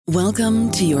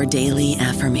Welcome to your daily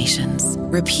affirmations.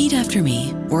 Repeat after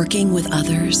me. Working with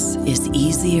others is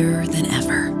easier than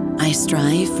ever. I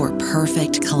strive for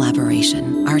perfect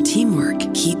collaboration. Our teamwork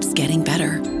keeps getting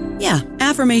better. Yeah,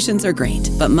 affirmations are great,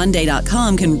 but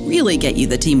Monday.com can really get you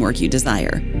the teamwork you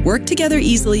desire. Work together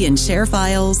easily and share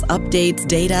files, updates,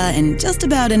 data, and just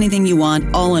about anything you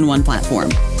want all in one platform.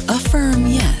 Affirm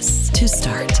yes to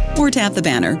start, or tap the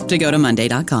banner to go to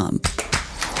Monday.com.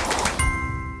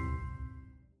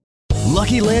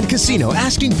 Lucky Land Casino,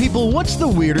 asking people, what's the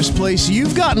weirdest place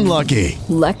you've gotten lucky?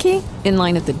 Lucky? In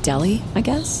line at the deli, I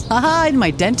guess? Aha, in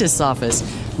my dentist's office.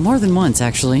 More than once,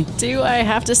 actually. Do I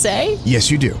have to say?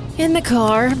 Yes, you do. In the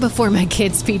car before my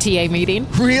kids' PTA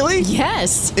meeting. Really?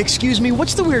 Yes. Excuse me,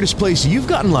 what's the weirdest place you've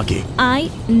gotten lucky? I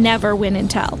never win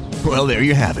and tell. Well, there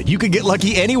you have it. You can get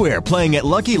lucky anywhere, playing at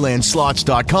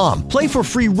LuckyLandSlots.com. Play for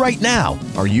free right now.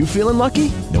 Are you feeling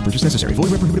lucky? No purchase necessary.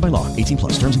 Void where prohibited by law. 18+.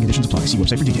 Terms and conditions apply. See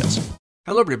website for details.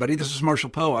 Hello, everybody. This is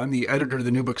Marshall Poe. I'm the editor of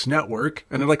the New Books Network,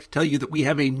 and I'd like to tell you that we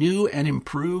have a new and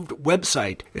improved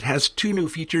website. It has 2 new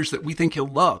features that we think you'll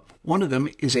love. One of them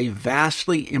is a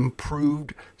vastly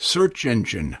improved search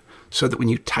engine, so that when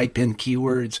you type in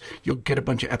keywords, you'll get a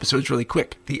bunch of episodes really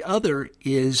quick. The other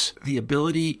is the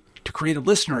ability to create a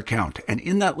listener account. And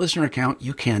in that listener account,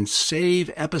 you can save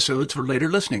episodes for later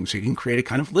listening. So you can create a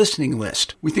kind of listening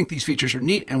list. We think these features are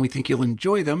neat, and we think you'll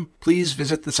enjoy them. Please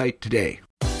visit the site today.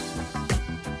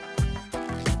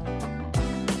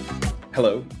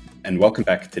 Hello, and welcome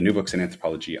back to New Books in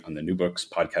Anthropology on the New Books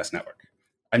Podcast Network.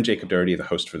 I'm Jacob Doherty, the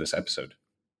host for this episode.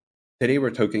 Today we're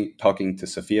talking to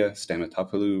Sophia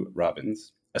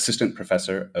Stamatopoulou-Robbins, Assistant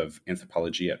Professor of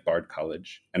Anthropology at Bard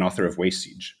College and author of Waste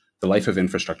Siege, The Life of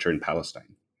Infrastructure in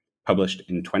Palestine, published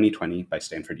in 2020 by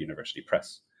Stanford University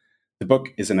Press. The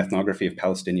book is an ethnography of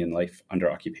Palestinian life under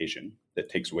occupation that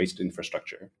takes waste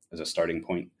infrastructure as a starting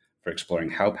point for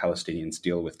exploring how Palestinians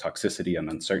deal with toxicity and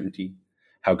uncertainty,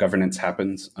 how governance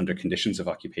happens under conditions of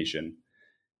occupation,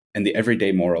 and the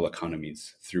everyday moral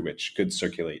economies through which goods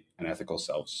circulate and ethical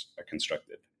selves are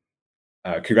constructed.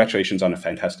 Congratulations on a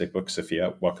fantastic book,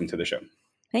 Sophia. Welcome to the show.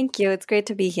 Thank you. It's great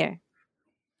to be here.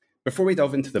 Before we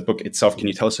delve into the book itself, can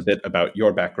you tell us a bit about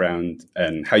your background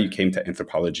and how you came to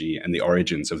anthropology and the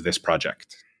origins of this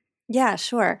project? Yeah,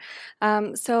 sure.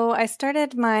 So I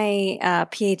started my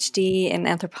PhD in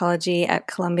anthropology at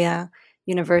Columbia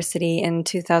University in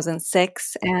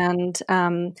 2006, and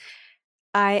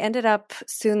I ended up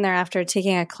soon thereafter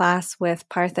taking a class with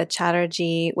Partha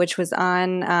Chatterjee, which was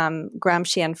on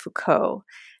Gramsci and Foucault.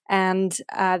 And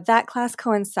that class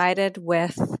coincided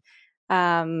with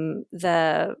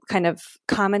the kind of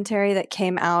commentary that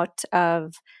came out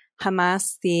of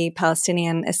Hamas, the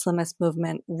Palestinian Islamist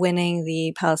movement, winning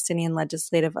the Palestinian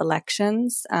legislative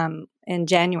elections in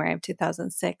January of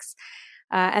 2006.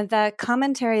 And the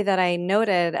commentary that I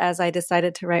noted as I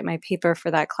decided to write my paper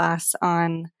for that class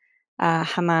on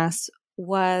Hamas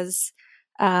was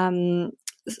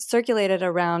circulated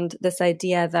around this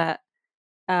idea that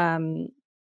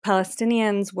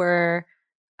Palestinians were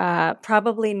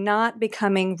probably not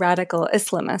becoming radical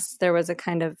Islamists. There was a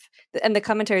kind of, and the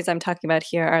commentaries I'm talking about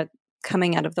here are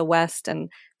coming out of the West and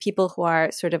people who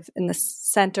are sort of in the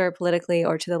center politically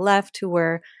or to the left who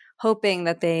were hoping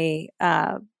that they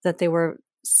were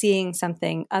seeing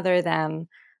something other than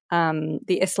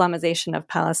the Islamization of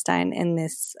Palestine in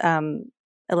this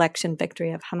election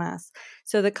victory of Hamas.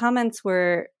 So the comments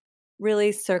were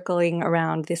really circling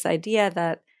around this idea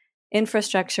that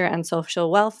infrastructure and social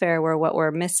welfare were what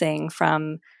were missing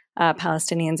from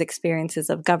Palestinians' experiences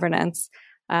of governance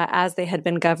as they had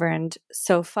been governed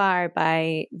so far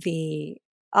by the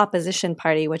opposition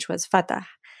party, which was Fatah.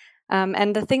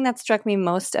 And the thing that struck me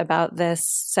most about this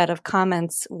set of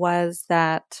comments was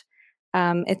that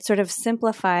it sort of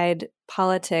simplified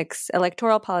politics,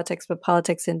 electoral politics, but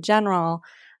politics in general,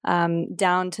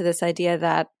 down to this idea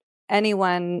that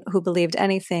anyone who believed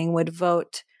anything would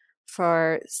vote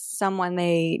for someone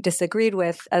they disagreed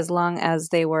with as long as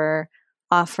they were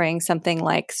offering something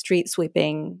like street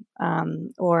sweeping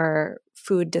or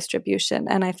food distribution.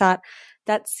 And I thought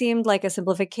that seemed like a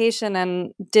simplification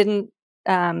and didn't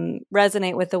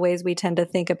resonate with the ways we tend to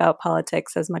think about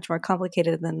politics as much more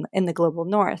complicated than in the global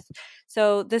north.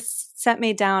 So this set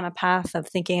me down a path of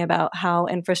thinking about how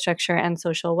infrastructure and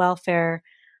social welfare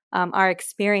are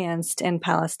experienced in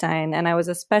Palestine. And I was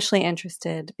especially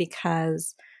interested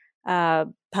because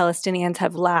Palestinians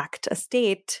have lacked a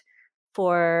state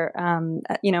for,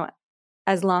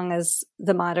 as long as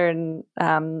the modern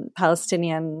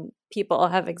Palestinian people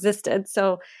have existed.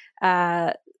 So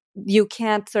you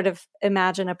can't sort of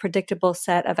imagine a predictable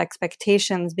set of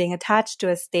expectations being attached to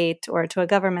a state or to a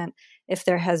government if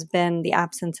there has been the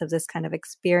absence of this kind of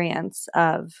experience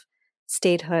of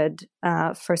statehood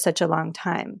for such a long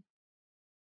time.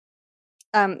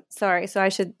 Sorry, so I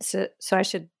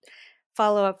should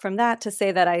follow up from that to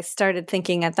say that I started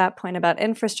thinking at that point about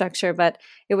infrastructure, but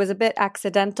it was a bit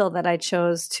accidental that I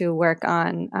chose to work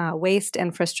on waste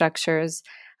infrastructures.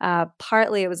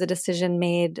 Partly it was a decision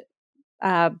made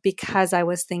because I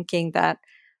was thinking that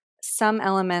some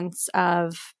elements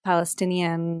of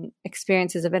Palestinian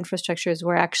experiences of infrastructures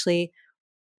were actually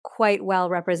quite well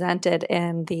represented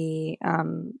in the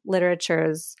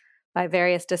literatures by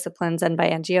various disciplines and by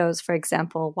NGOs, for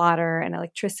example, water and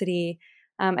electricity.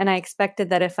 And I expected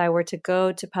that if I were to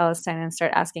go to Palestine and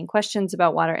start asking questions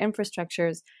about water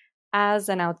infrastructures, as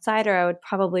an outsider, I would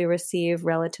probably receive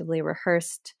relatively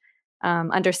rehearsed,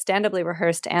 understandably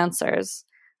rehearsed answers,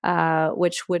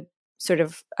 which would sort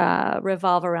of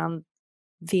revolve around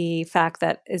the fact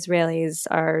that Israelis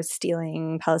are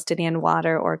stealing Palestinian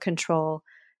water or control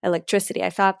electricity.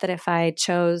 I thought that if I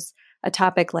chose a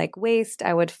topic like waste,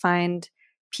 I would find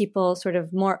people sort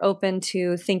of more open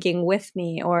to thinking with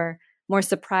me or more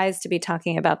surprised to be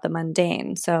talking about the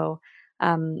mundane. So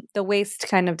the waste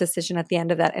kind of decision at the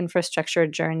end of that infrastructure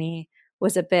journey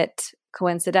was a bit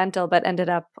coincidental, but ended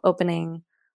up opening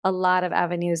a lot of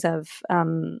avenues of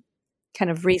kind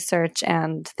of research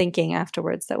and thinking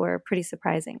afterwards that were pretty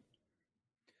surprising.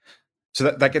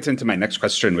 So that gets into my next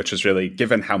question, which is really,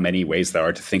 given how many ways there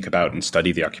are to think about and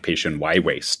study the occupation, why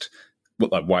waste?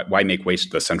 Why make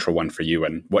waste the central one for you?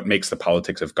 And what makes the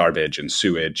politics of garbage and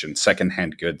sewage and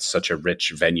secondhand goods such a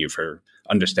rich venue for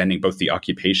understanding both the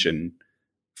occupation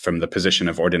from the position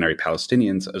of ordinary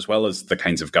Palestinians, as well as the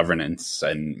kinds of governance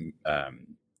and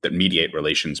that mediate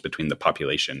relations between the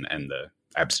population and the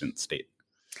absent state?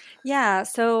 Yeah,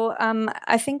 so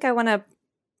I think I want to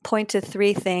point to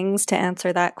three things to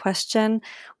answer that question.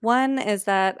 One is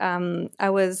that I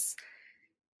was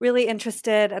really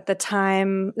interested at the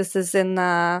time, this is in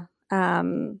the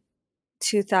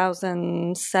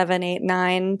 2007, 8,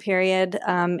 9 period,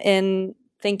 in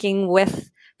thinking with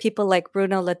people like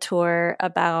Bruno Latour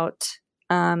about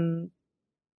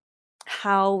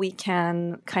how we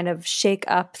can kind of shake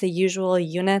up the usual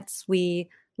units we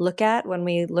look at when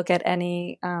we look at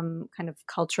any kind of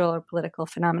cultural or political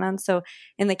phenomenon. So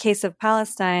in the case of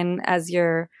Palestine, as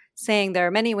you're saying, there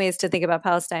are many ways to think about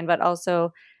Palestine, but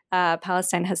also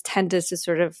Palestine has tended to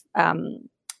sort of,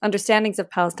 understandings of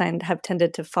Palestine have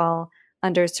tended to fall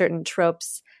under certain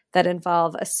tropes that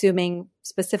involve assuming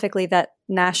specifically that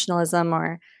nationalism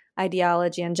or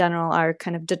ideology in general are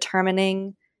kind of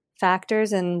determining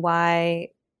factors in why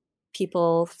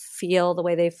people feel the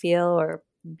way they feel or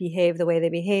behave the way they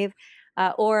behave.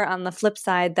 Or on the flip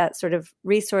side, that sort of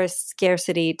resource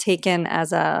scarcity taken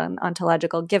as an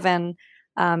ontological given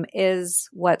is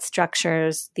what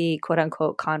structures the quote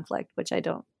unquote conflict, which I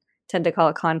don't tend to call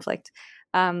a conflict.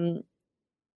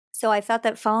 So I thought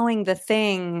that following the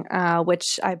thing,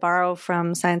 which I borrow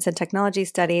from science and technology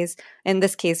studies, in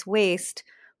this case, waste,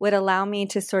 would allow me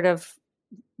to sort of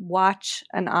watch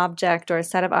an object or a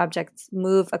set of objects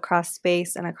move across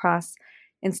space and across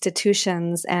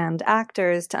institutions and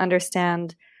actors to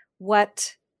understand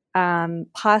what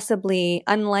possibly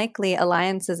unlikely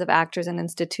alliances of actors and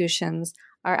institutions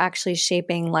are actually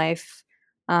shaping life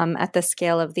at the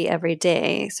scale of the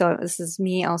everyday. So this is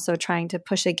me also trying to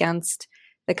push against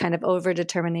the kind of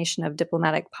overdetermination of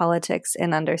diplomatic politics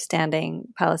in understanding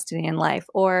Palestinian life,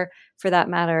 or for that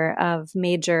matter, of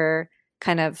major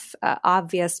kind of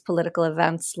obvious political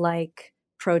events like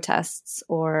protests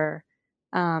or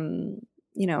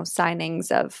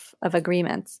signings of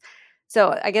agreements.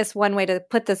 So I guess one way to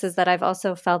put this is that I've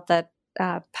also felt that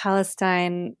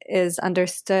Palestine is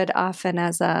understood often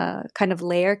as a kind of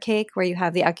layer cake where you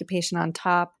have the occupation on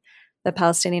top, the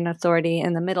Palestinian Authority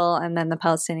in the middle, and then the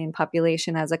Palestinian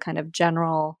population as a kind of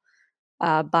general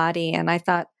body. And I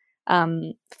thought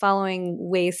following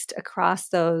waste across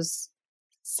those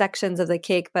sections of the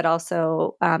cake, but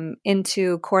also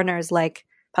into corners like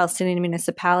Palestinian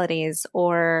municipalities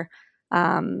or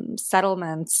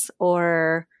settlements,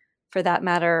 or for that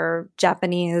matter,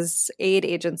 Japanese aid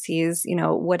agencies,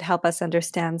 would help us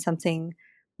understand something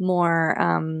more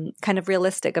kind of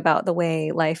realistic about the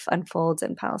way life unfolds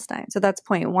in Palestine. So that's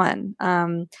point one.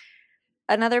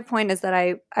 Another point is that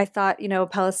I thought,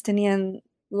 Palestinian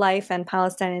life and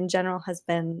Palestine in general has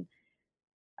been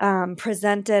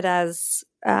presented as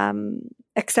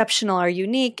exceptional or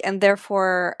unique, and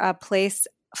therefore a place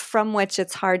from which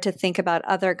it's hard to think about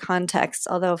other contexts,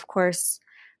 although, of course,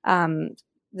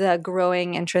 the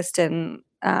growing interest in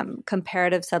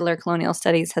comparative settler colonial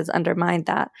studies has undermined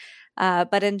that.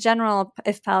 But in general,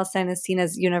 if Palestine is seen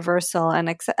as universal and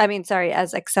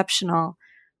as exceptional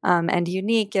and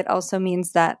unique, it also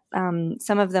means that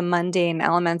some of the mundane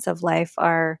elements of life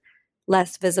are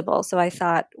less visible. So I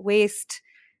thought waste,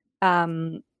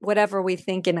 whatever we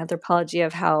think in anthropology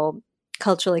of how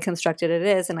culturally constructed it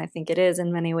is, and I think it is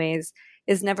in many ways,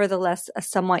 is nevertheless a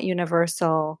somewhat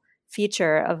universal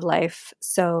feature of life.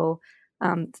 So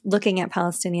looking at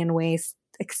Palestinian waste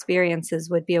experiences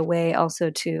would be a way also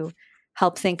to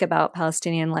help think about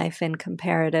Palestinian life in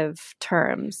comparative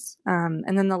terms.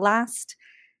 And then the last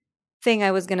thing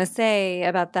I was going to say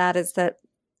about that is that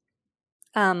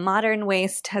modern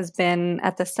waste has been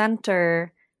at the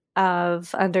center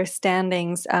of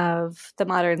understandings of the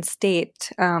modern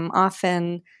state,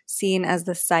 often seen as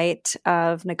the site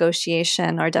of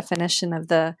negotiation or definition of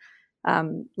the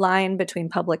line between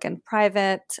public and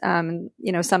private.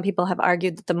 Some people have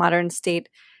argued that the modern state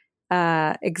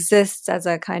exists as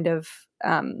a kind of,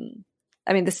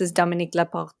 this is Dominique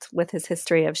Laporte with his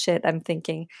History of Shit, I'm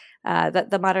thinking, that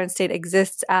the modern state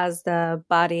exists as the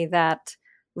body that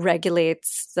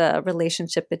regulates the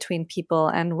relationship between people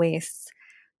and waste.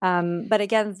 But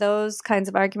again, those kinds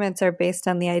of arguments are based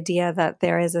on the idea that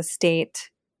there is a state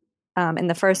in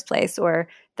the first place, or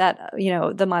that,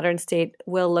 the modern state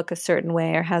will look a certain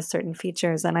way or has certain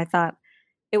features. And I thought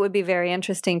it would be very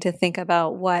interesting to think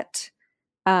about what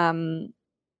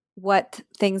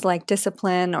things like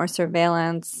discipline or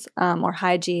surveillance or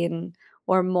hygiene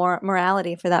or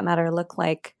morality, for that matter, look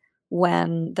like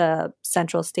when the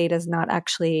central state is not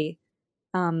actually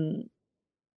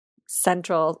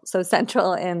central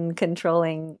in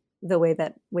controlling the way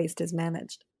that waste is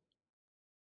managed.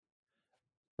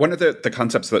 One of the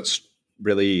concepts that's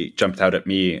really jumped out at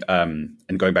me, and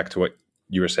going back to what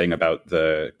you were saying about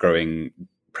the growing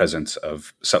presence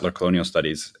of settler colonial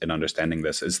studies in understanding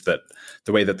this, is that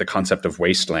the way that the concept of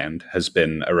wasteland has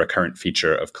been a recurrent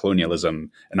feature of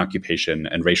colonialism and occupation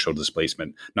and racial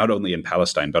displacement, not only in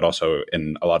Palestine, but also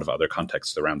in a lot of other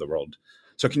contexts around the world.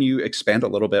 So can you expand a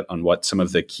little bit on what some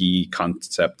of the key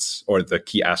concepts or the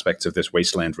key aspects of this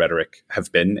wasteland rhetoric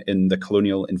have been in the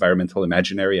colonial environmental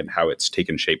imaginary and how it's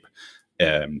taken shape,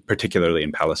 particularly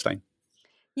in Palestine?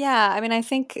 Yeah, I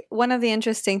think one of the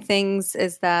interesting things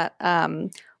is that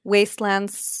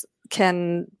wastelands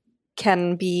can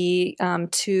be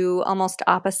two almost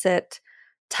opposite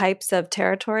types of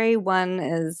territory. One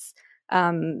is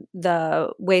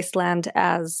the wasteland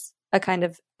as a kind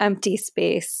of empty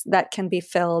space that can be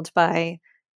filled by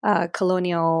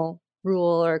colonial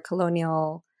rule or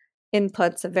colonial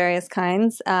inputs of various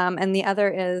kinds. And the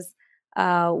other is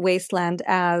wasteland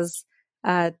as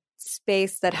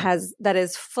space that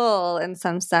is full in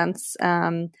some sense,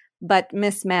 but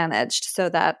mismanaged, so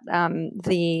that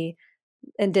the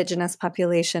indigenous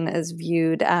population is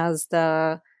viewed as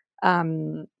the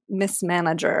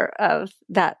mismanager of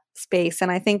that space.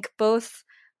 And I think both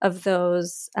of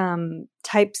those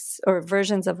types or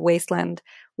versions of wasteland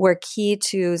were key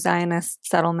to Zionist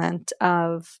settlement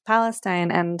of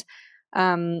Palestine. And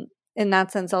in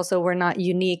that sense also were not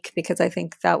unique, because I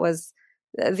think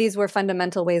these were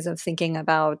fundamental ways of thinking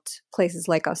about places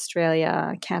like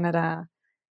Australia, Canada,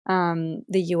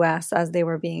 the US as they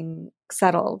were being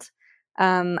settled.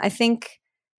 I think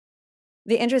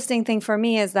the interesting thing for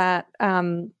me is that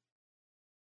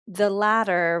the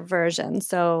latter version,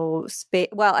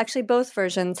 actually both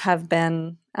versions have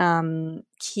been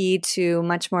key to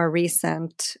much more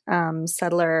recent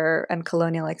settler and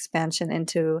colonial expansion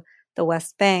into the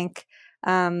West Bank,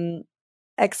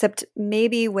 except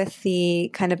maybe with the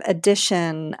kind of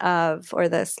addition of, or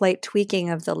the slight tweaking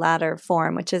of the latter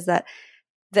form, which is that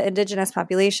the indigenous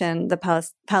population, the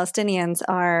Palestinians,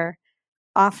 are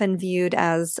often viewed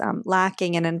as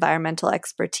lacking in environmental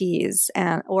expertise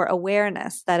or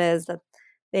awareness. That is, that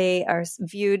they are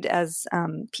viewed as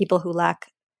people who lack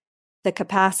the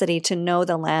capacity to know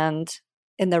the land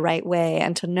in the right way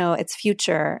and to know its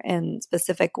future in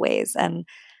specific ways. And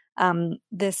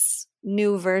this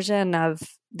new version of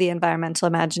the environmental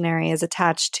imaginary is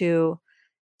attached to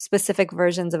specific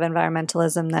versions of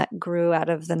environmentalism that grew out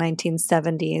of the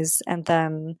 1970s and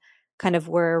then kind of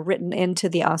were written into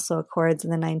the Oslo Accords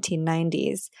in the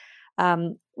 1990s,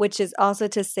 which is also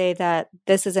to say that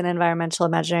this is an environmental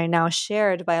imaginary now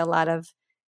shared by a lot of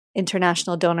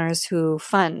international donors who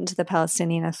fund the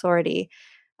Palestinian Authority,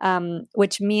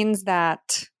 which means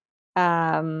that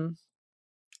the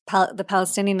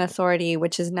Palestinian Authority,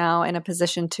 which is now in a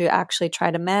position to actually try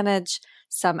to manage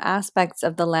some aspects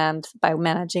of the land by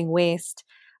managing waste,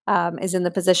 is in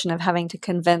the position of having to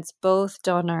convince both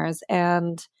donors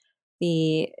and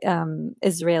the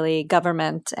Israeli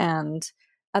government and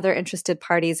other interested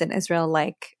parties in Israel,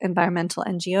 like environmental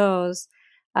NGOs,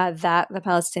 that the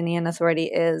Palestinian Authority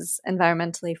is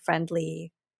environmentally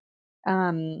friendly,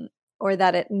 or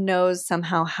that it knows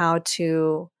somehow how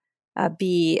to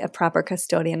be a proper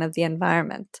custodian of the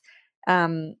environment.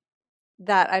 I'm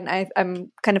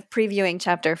kind of previewing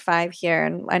chapter 5 here,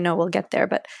 and I know we'll get there,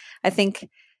 but I think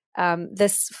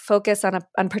this focus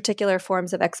on particular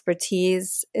forms of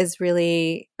expertise is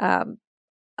really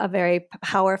a very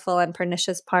powerful and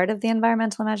pernicious part of the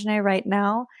environmental imaginary right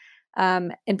now,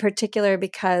 in particular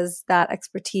because that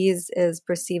expertise is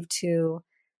perceived to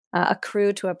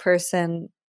accrue to a person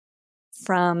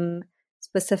from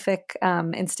specific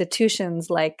institutions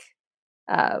like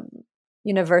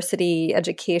university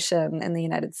education in the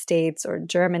United States or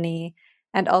Germany,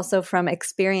 and also from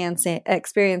experience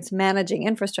managing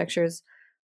infrastructures,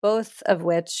 both of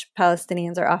which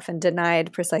Palestinians are often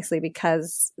denied precisely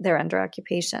because they're under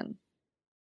occupation.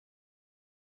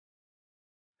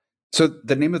 So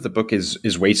the name of the book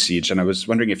is Waste Siege, and I was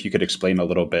wondering if you could explain a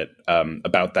little bit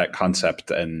about that concept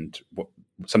and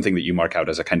something that you mark out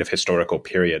as a kind of historical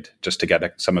period, just to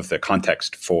get some of the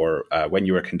context for when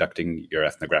you were conducting your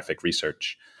ethnographic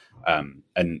research.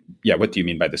 And yeah, what do you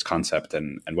mean by this concept,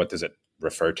 and what does it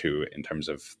refer to in terms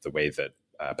of the way that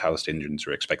Palestinians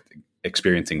were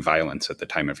experiencing violence at the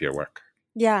time of your work?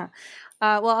 Yeah.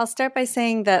 Well, I'll start by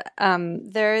saying that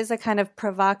there is a kind of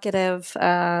provocative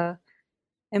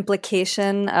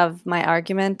implication of my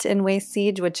argument in Waste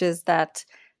Siege, which is that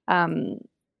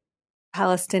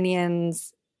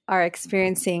Palestinians are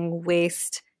experiencing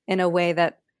waste in a way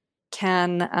that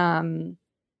can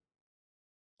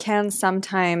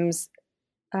sometimes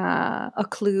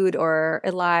occlude or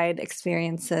elide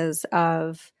experiences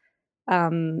of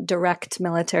direct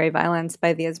military violence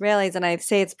by the Israelis. And I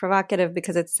say it's provocative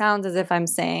because it sounds as if I'm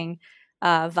saying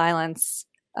violence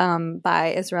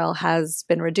by Israel has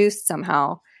been reduced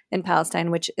somehow in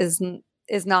Palestine, which is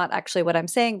not actually what I'm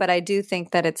saying, but I do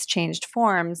think that it's changed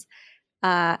forms,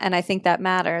 and I think that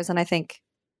matters, and I think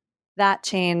that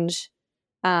change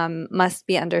must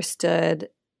be understood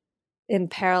in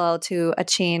parallel to a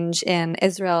change in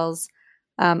Israel's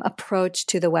approach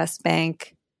to the West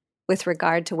Bank with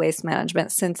regard to waste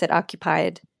management since it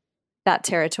occupied that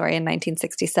territory in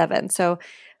 1967. So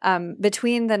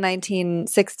between the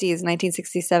 1960s,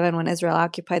 1967, when Israel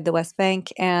occupied the West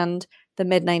Bank, and the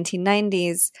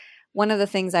mid-1990s, one of the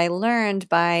things I learned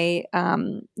by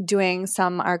doing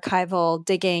some archival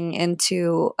digging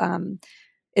into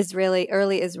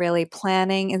early Israeli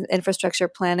planning and infrastructure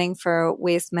planning for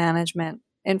waste management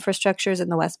infrastructures in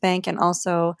the West Bank, and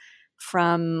also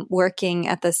from working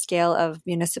at the scale of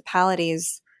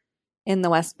municipalities in the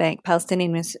West Bank,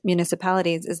 Palestinian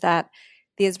municipalities, is that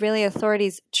the Israeli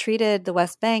authorities treated the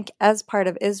West Bank as part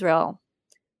of Israel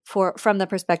from the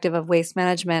perspective of waste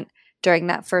management during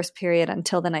that first period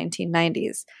until the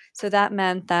 1990s. So that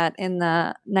meant that in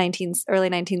the early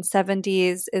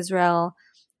 1970s, Israel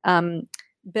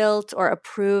built or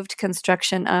approved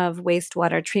construction of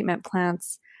wastewater treatment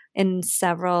plants in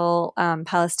several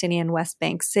Palestinian West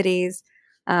Bank cities.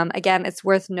 Again, it's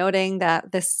worth noting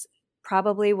that this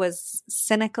probably was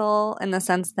cynical in the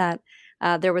sense that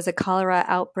there was a cholera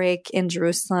outbreak in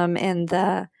Jerusalem in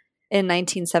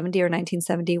 1970 or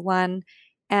 1971,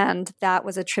 and that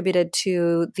was attributed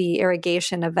to the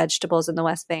irrigation of vegetables in the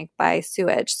West Bank by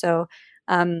sewage. So,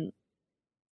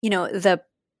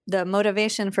 the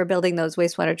motivation for building those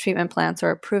wastewater treatment plants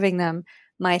or approving them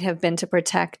might have been to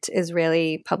protect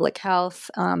Israeli public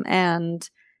health and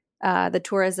the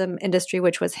tourism industry,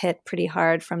 which was hit pretty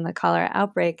hard from the cholera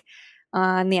outbreak.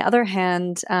 On the other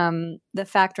hand, the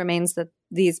fact remains that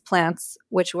these plants,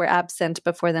 which were absent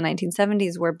before the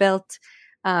 1970s, were built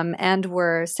and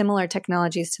were similar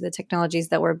technologies to the technologies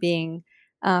that were being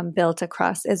built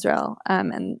across Israel.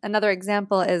 And another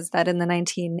example is that in the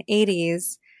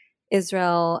 1980s,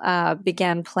 Israel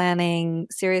began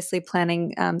seriously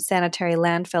planning sanitary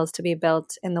landfills to be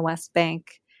built in the West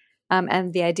Bank.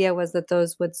 And the idea was that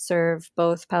those would serve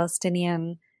both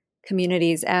Palestinian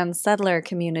communities and settler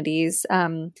communities,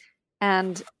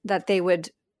 and that they would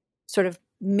sort of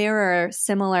mirror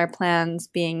similar plans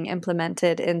being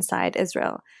implemented inside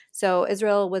Israel. So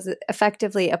Israel was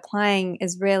effectively applying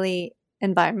Israeli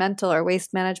environmental or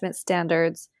waste management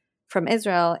standards from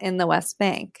Israel in the West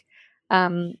Bank.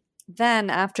 Then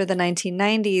after the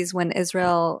 1990s, when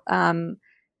Israel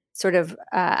sort of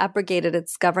abrogated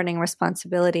its governing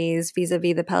responsibilities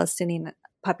vis-a-vis the Palestinian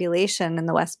population in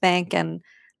the West Bank, and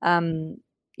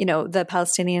the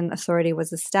Palestinian Authority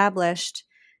was established,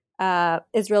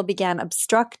 Israel began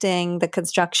obstructing the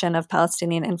construction of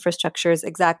Palestinian infrastructures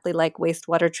exactly like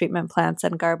wastewater treatment plants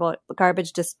and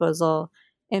garbage disposal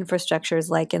infrastructures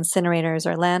like incinerators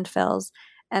or landfills,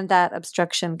 and that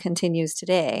obstruction continues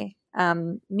today.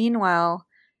 Meanwhile,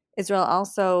 Israel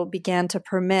also began to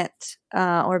permit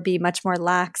or be much more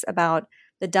lax about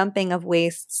the dumping of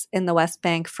wastes in the West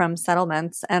Bank from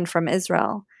settlements and from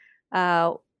Israel,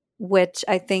 which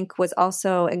I think was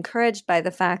also encouraged by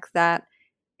the fact that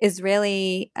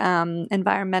Israeli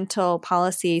environmental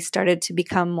policy started to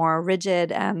become more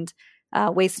rigid, and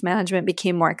waste management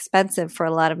became more expensive for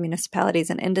a lot of municipalities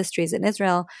and industries in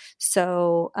Israel.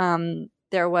 So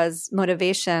there was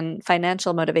motivation,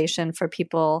 financial motivation for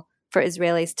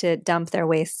Israelis to dump their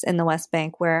wastes in the West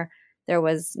Bank where there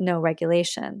was no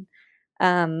regulation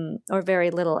or very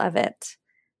little of it.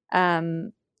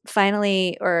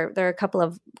 Finally, or there are a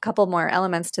couple more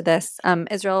elements to this.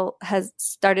 Israel has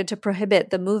started to prohibit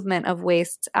the movement of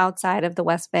wastes outside of the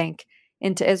West Bank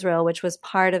into Israel, which was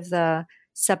part of the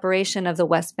separation of the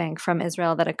West Bank from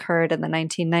Israel that occurred in the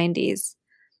 1990s.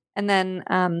 And then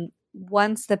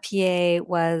once the PA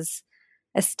was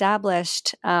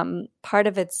established, part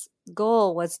of its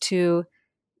goal was to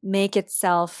make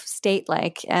itself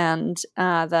state-like and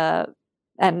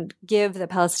give the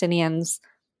Palestinians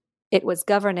it was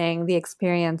governing the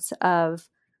experience of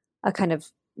a kind of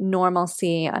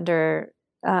normalcy under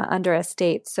a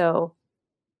state. So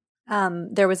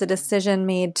there was a decision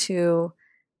made to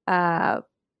be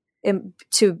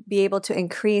able to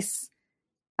increase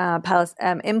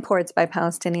imports by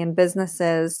Palestinian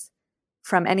businesses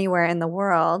from anywhere in the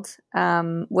world,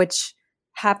 which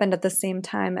happened at the same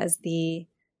time as the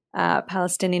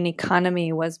Palestinian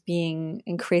economy was being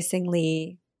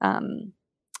increasingly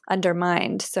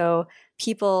undermined. So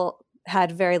people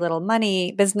had very little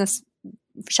money. Business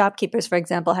shopkeepers, for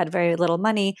example, had very little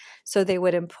money, so they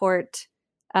would import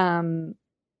the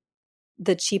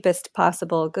cheapest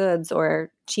possible goods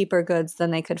or cheaper goods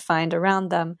than they could find around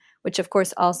them, which of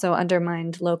course also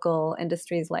undermined local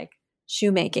industries like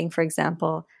shoemaking, for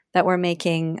example, that were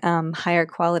making higher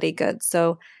quality goods.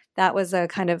 So that was a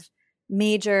kind of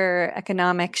major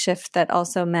economic shift that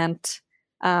also meant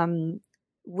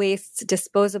wastes,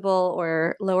 disposable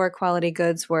or lower quality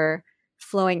goods were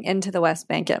flowing into the West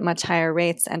Bank at much higher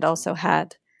rates and also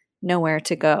had nowhere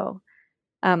to go.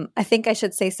 I think I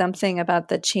should say something about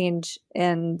the change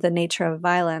in the nature of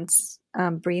violence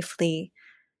briefly.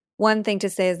 One thing to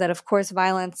say is that, of course,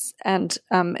 violence and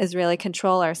Israeli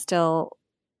control are still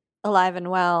alive and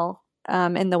well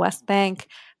in the West Bank.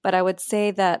 But I would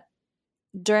say that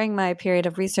during my period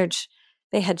of research,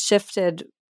 they had shifted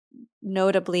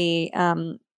notably.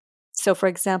 So, for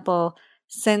example,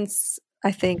 since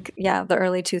I think, the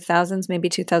early 2000s, maybe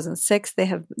 2006,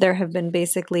 there have been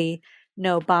basically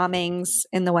no bombings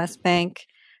in the West Bank.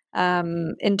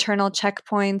 Internal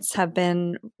checkpoints have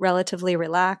been relatively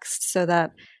relaxed, so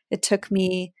that it took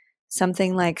me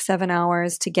something like 7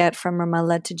 hours to get from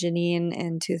Ramallah to Jenin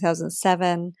in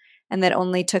 2007, and that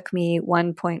only took me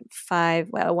an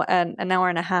hour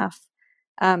and a half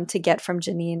to get from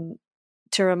Jenin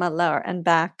to Ramallah and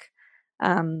back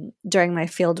during my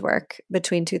fieldwork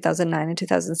between 2009 and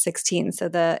 2016. So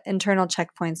the internal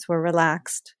checkpoints were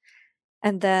relaxed.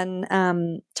 And then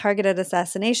targeted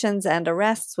assassinations and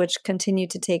arrests, which continue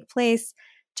to take place,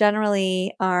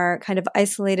 generally are kind of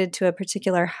isolated to a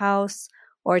particular house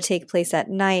or take place at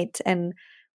night. And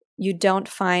you don't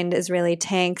find Israeli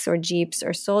tanks or jeeps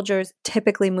or soldiers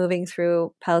typically moving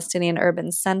through Palestinian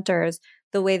urban centers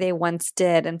the way they once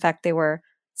did. In fact, they were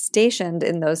stationed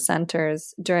in those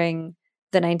centers during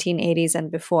the 1980s and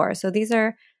before. So these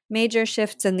are major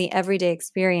shifts in the everyday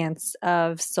experience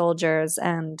of soldiers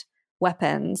and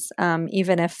weapons,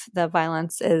 even if the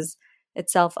violence is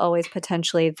itself always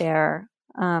potentially there.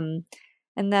 And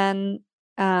then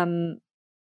in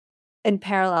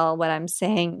parallel, what I'm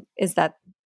saying is that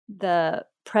the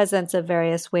presence of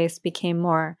various wastes became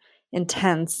more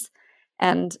intense.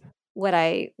 And what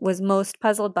I was most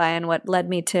puzzled by and what led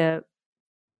me to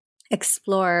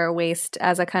explore waste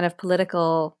as a kind of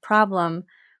political problem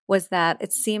was that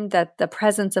it seemed that the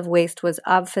presence of waste was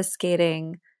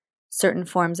obfuscating certain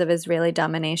forms of Israeli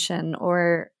domination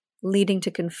or leading to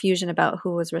confusion about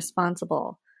who was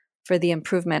responsible for the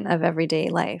improvement of everyday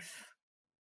life.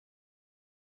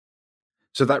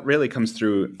 So that really comes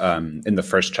through in the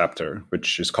first chapter,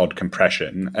 which is called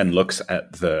Compression, and looks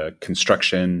at the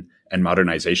construction and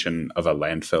modernization of a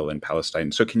landfill in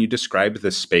Palestine. So can you describe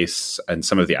this space and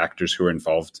some of the actors who are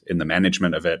involved in the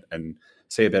management of it, and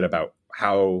say a bit about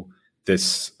how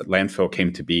this landfill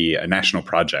came to be a national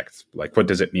project? Like, what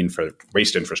does it mean for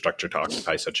waste infrastructure to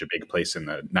occupy such a big place in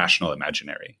the national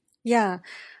imaginary? Yeah.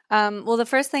 Well, the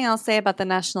first thing I'll say about the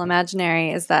national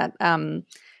imaginary is that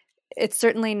it's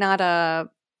certainly not a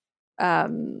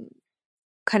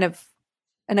kind of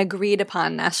an agreed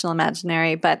upon national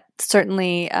imaginary, but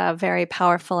certainly a very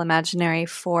powerful imaginary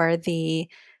for the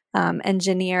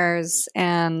engineers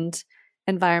and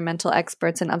environmental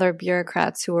experts and other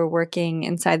bureaucrats who were working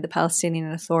inside the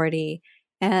Palestinian Authority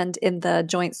and in the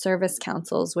joint service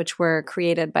councils, which were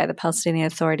created by the Palestinian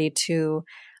Authority to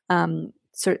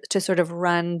sort of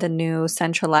run the new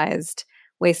centralized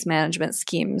waste management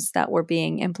schemes that were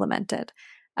being implemented.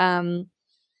 Zahrat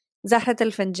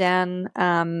al-Finjan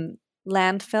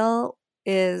landfill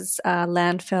is a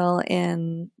landfill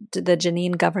in the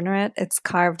Jenin Governorate. It's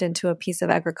carved into a piece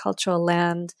of agricultural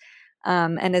land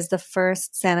and is the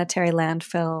first sanitary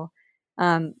landfill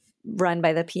run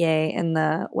by the PA in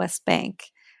the West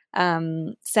Bank.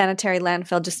 Sanitary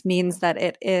landfill just means that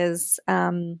it is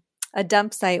a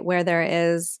dump site where there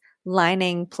is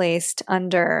lining placed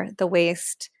under the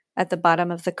waste at the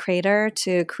bottom of the crater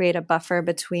to create a buffer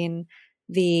between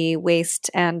the waste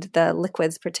and the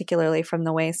liquids, particularly from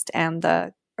the waste, and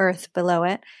the earth below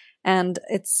it. And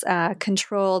it's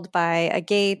controlled by a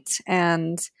gate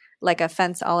and like a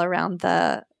fence all around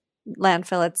the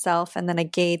landfill itself, and then a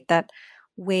gate that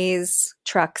weighs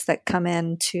trucks that come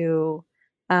in to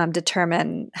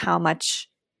determine how much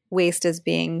waste is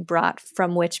being brought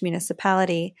from which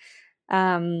municipality.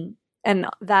 And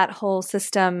that whole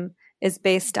system is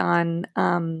based on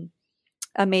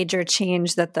a major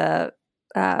change that the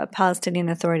Palestinian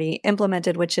Authority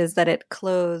implemented, which is that it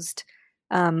closed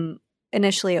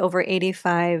initially over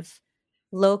 85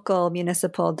 local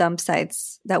municipal dump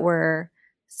sites that were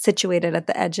situated at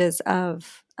the edges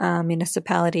of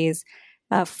municipalities,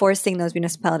 forcing those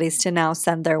municipalities to now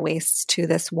send their wastes to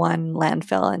this one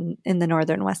landfill in the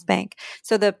northern West Bank.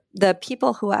 So the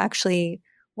people who actually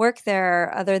work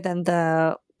there, other than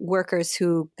the workers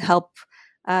who help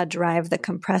drive the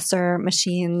compressor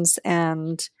machines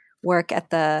and work at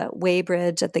the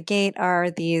weighbridge at the gate, are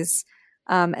these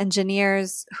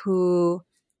engineers who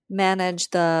manage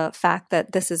the fact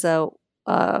that this is a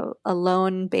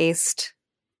loan-based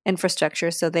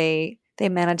infrastructure. So they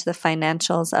manage the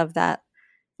financials of that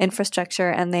infrastructure,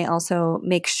 and they also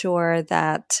make sure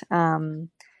that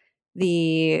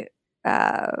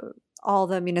all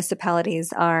the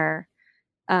municipalities are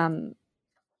kind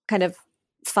of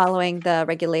following the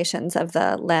regulations of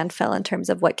the landfill in terms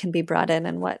of what can be brought in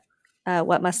and what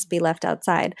must be left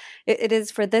outside. It is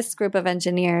for this group of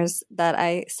engineers that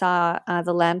I saw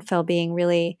the landfill being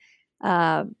really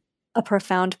a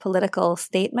profound political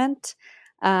statement.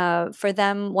 For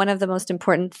them, one of the most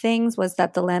important things was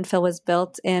that the landfill was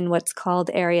built in what's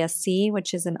called Area C,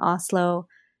 which is an Oslo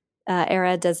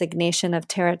era designation of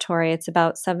territory. It's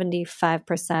about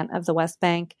 75% of the West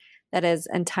Bank that is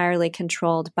entirely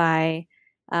controlled by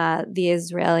the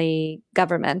Israeli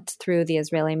government through the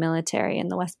Israeli military in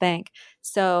the West Bank.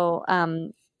 So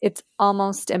it's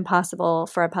almost impossible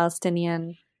for a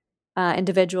Palestinian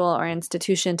individual or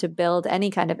institution to build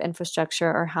any kind of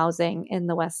infrastructure or housing in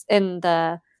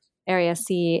the Area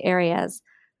C areas.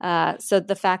 So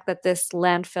the fact that this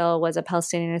landfill was a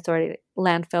Palestinian Authority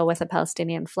landfill with a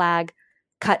Palestinian flag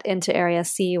cut into Area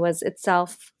C was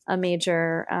itself a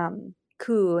major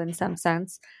coup in some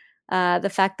sense.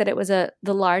 The fact that it was the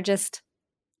largest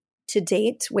to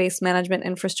date waste management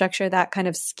infrastructure, that kind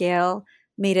of scale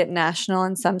made it national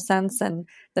in some sense, and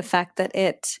the fact that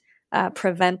it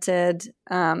prevented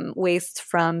waste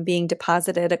from being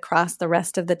deposited across the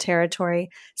rest of the territory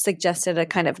suggested a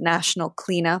kind of national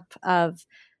cleanup of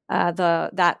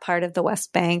that part of the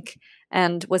West Bank,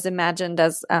 and was imagined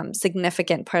as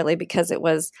significant partly because it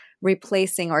was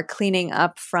replacing or cleaning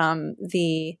up from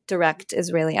the direct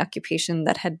Israeli occupation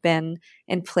that had been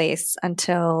in place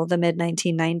until the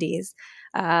mid-1990s.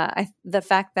 The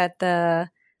fact that the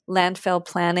landfill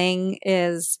planning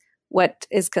is what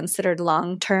is considered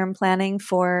long-term planning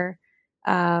for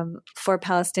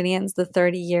Palestinians, the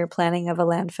 30-year planning of a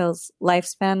landfill's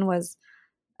lifespan was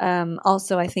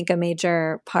also, I think, a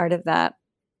major part of that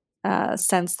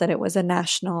sense that it was a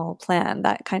national plan,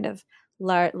 that kind of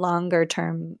longer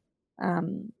term,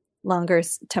 longer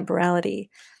temporality.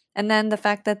 And then the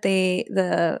fact that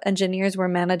the engineers were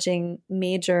managing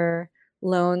major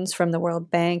loans from the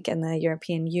World Bank and the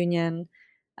European Union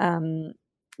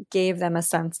gave them a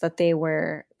sense that they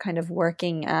were kind of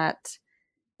working at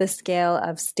the scale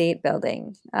of state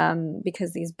building,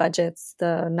 because these budgets,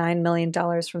 the $9 million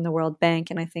from the World Bank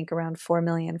and I think around $4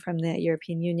 million from the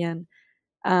European Union,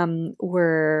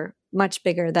 were much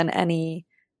bigger than any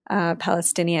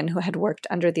Palestinian who had worked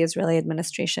under the Israeli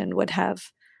administration would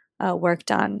have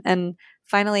worked on. And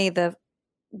finally,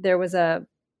 there was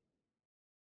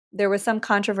some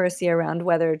controversy around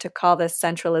whether to call this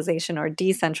centralization or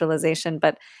decentralization,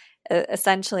 but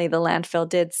essentially the landfill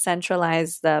did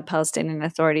centralize the Palestinian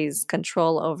Authority's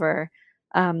control over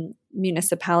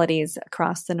municipalities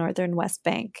across the northern West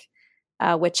Bank,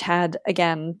 which had,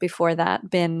 again, before that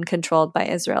been controlled by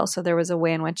Israel. So there was a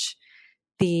way in which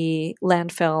the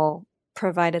landfill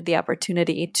provided the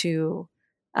opportunity to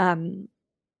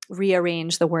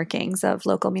rearrange the workings of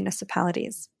local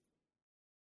municipalities.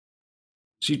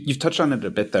 So you've touched on it a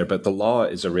bit there, but the law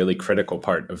is a really critical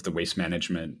part of the waste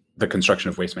management, the construction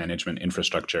of waste management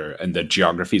infrastructure and the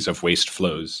geographies of waste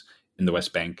flows in the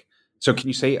West Bank. So can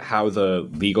you say how the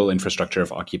legal infrastructure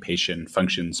of occupation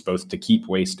functions both to keep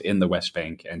waste in the West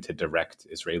Bank and to direct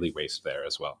Israeli waste there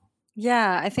as well?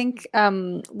 Yeah, I think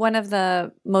one of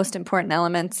the most important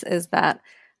elements is that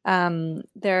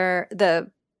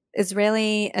the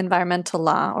Israeli environmental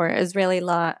law, or Israeli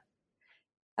law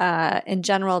in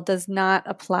general, does not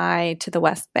apply to the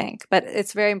West Bank. But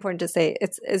it's very important to say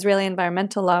it's Israeli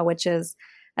environmental law, which is,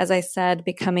 as I said,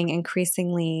 becoming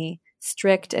increasingly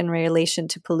strict in relation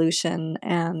to pollution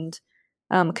and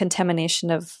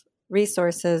contamination of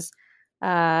resources,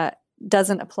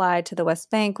 doesn't apply to the West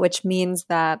Bank, which means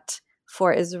that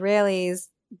for Israelis,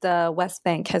 the West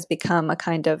Bank has become a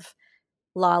kind of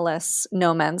lawless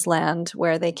no man's land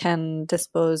where they can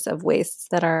dispose of wastes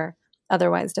that are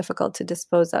otherwise difficult to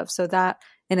dispose of. So that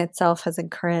in itself has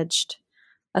encouraged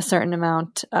a certain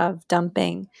amount of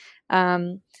dumping.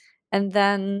 And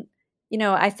then,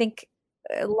 I think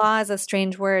law is a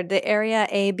strange word. The area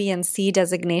A, B, and C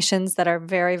designations that are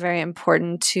very, very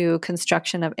important to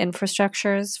construction of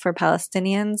infrastructures for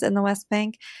Palestinians in the West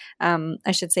Bank.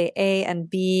 I should say A and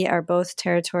B are both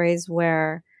territories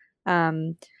where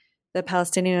the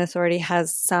Palestinian Authority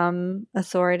has some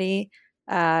authority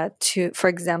for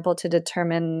example, to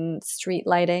determine street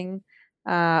lighting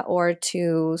or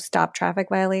to stop traffic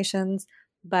violations,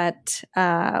 but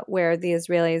where the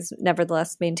Israelis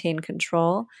nevertheless maintain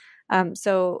control.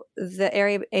 So the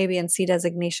area A, B, and C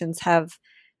designations have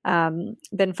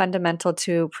been fundamental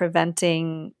to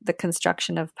preventing the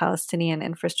construction of Palestinian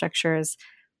infrastructures,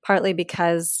 partly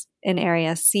because in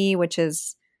Area C, which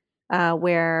is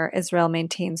where Israel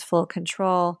maintains full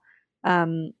control,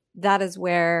 that is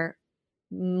where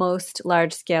most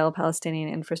large-scale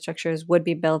Palestinian infrastructures would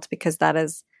be built, because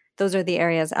those are the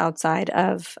areas outside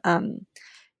of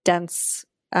dense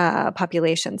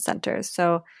population centers.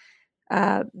 So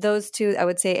those two, I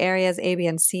would say, areas A, B,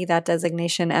 and C, that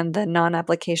designation, and the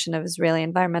non-application of Israeli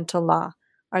environmental law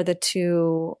are the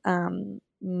two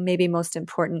maybe most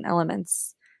important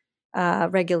elements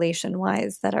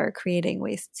regulation-wise that are creating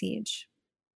waste siege.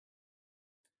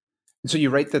 So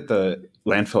you write that the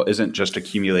landfill isn't just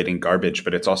accumulating garbage,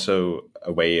 but it's also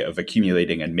a way of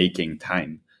accumulating and making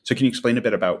time. So can you explain a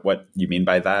bit about what you mean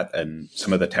by that and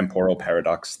some of the temporal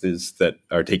paradoxes that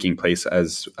are taking place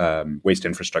as waste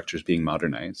infrastructure is being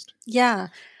modernized? Yeah.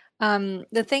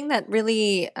 The thing that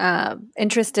really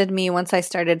interested me once I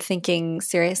started thinking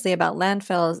seriously about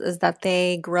landfills is that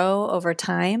they grow over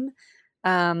time.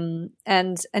 And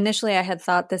initially I had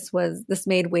thought this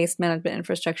made waste management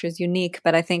infrastructures unique,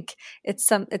 but I think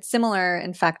it's similar,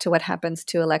 in fact, to what happens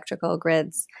to electrical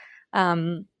grids,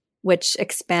 which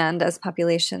expand as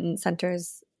population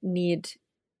centers need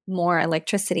more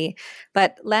electricity.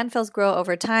 But landfills grow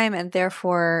over time and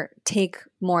therefore take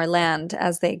more land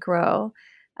as they grow,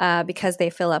 because they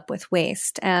fill up with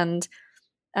waste. And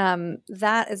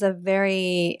that is a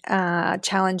very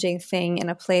challenging thing in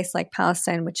a place like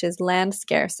Palestine, which is land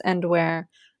scarce, and where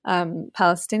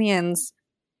Palestinians,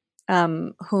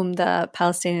 whom the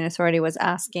Palestinian Authority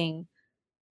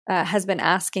has been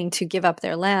asking to give up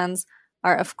their lands,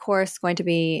 are of course going to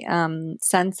be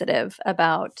sensitive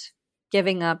about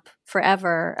giving up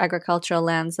forever agricultural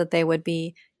lands that they would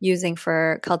be using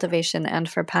for cultivation and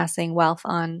for passing wealth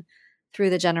on through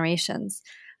the generations.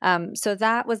 So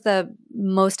that was the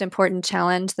most important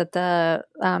challenge that the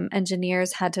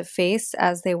engineers had to face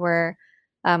as they were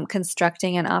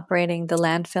constructing and operating the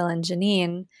landfill in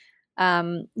Jenin,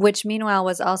 which meanwhile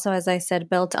was also, as I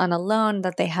said, built on a loan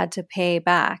that they had to pay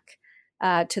back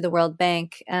to the World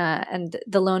Bank, and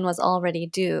the loan was already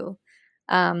due.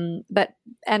 And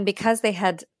because they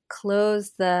had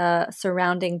closed the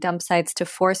surrounding dump sites to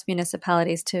force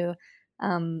municipalities to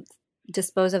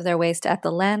dispose of their waste at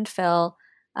the landfill,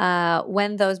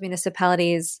 when those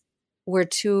municipalities were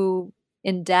too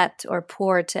in debt or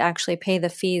poor to actually pay the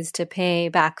fees to pay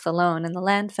back the loan in the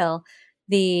landfill,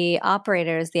 the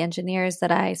operators, the engineers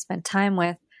that I spent time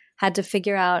with, had to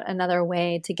figure out another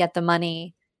way to get the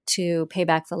money to pay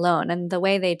back the loan. And the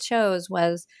way they chose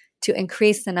was to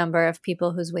increase the number of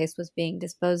people whose waste was being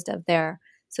disposed of there.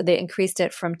 So they increased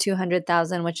it from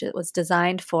 200,000, which it was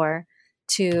designed for,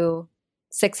 to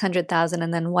 600,000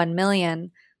 and then 1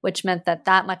 million, which meant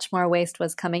that much more waste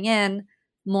was coming in,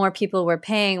 more people were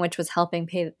paying, which was helping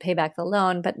pay back the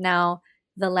loan. But now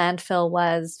the landfill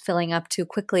was filling up too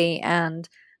quickly and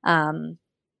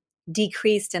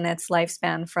decreased in its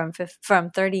lifespan from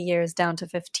 30 years down to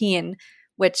 15,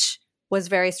 which was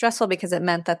very stressful because it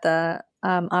meant that the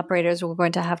operators were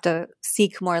going to have to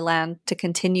seek more land to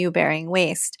continue burying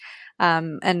waste.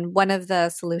 And one of the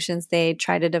solutions they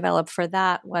tried to develop for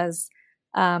that was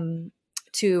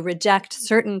to reject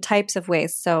certain types of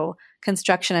waste. So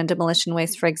construction and demolition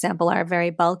waste, for example, are very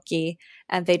bulky,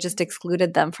 and they just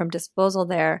excluded them from disposal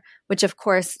there, which of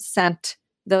course sent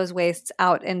those wastes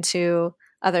out into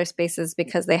other spaces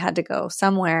because they had to go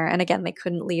somewhere. And again, they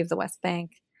couldn't leave the West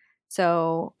Bank.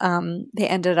 So they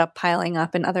ended up piling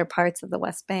up in other parts of the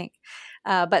West Bank.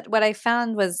 But what I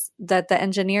found was that the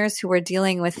engineers who were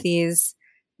dealing with these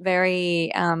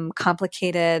very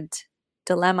complicated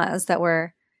dilemmas that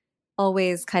were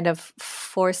always kind of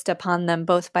forced upon them,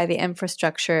 both by the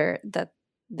infrastructure that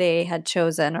they had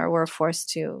chosen or were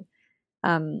forced to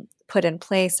put in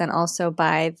place, and also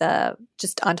by the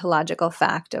just ontological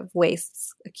fact of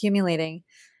wastes accumulating,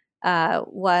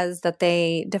 was that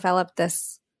they developed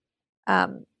this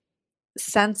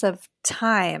sense of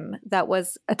time that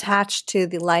was attached to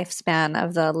the lifespan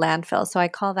of the landfill. So I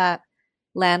call that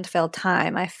landfill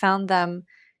time. I found them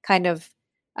kind of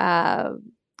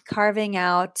carving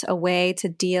out a way to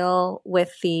deal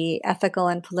with the ethical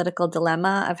and political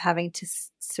dilemma of having to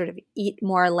sort of eat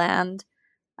more land.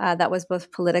 That was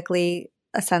both politically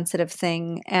a sensitive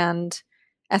thing and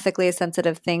ethically a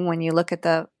sensitive thing when you look at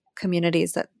the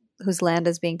communities whose land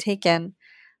is being taken.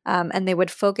 And they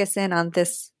would focus in on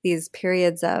these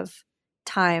periods of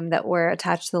time that were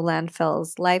attached to the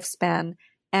landfill's lifespan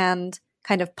and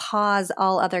kind of pause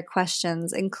all other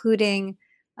questions, including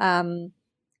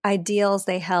ideals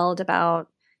they held about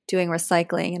doing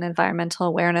recycling and environmental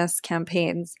awareness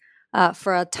campaigns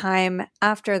for a time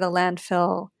after the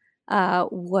landfill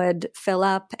would fill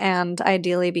up and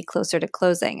ideally be closer to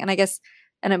closing. And I guess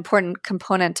an important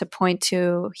component to point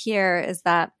to here is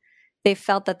that they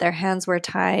felt that their hands were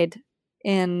tied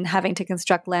in having to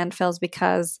construct landfills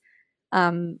because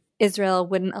Israel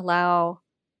wouldn't allow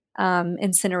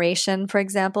incineration, for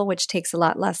example, which takes a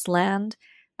lot less land,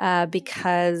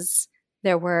 because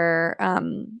Israel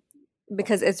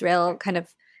kind of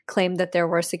claimed that there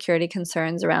were security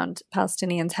concerns around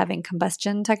Palestinians having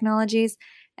combustion technologies.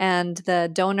 And the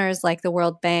donors like the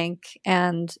World Bank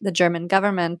and the German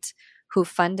government who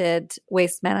funded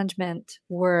waste management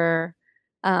were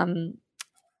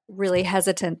really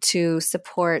hesitant to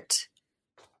support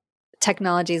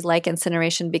technologies like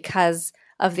incineration because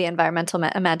of the environmental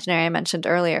imaginary I mentioned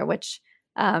earlier,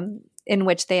 in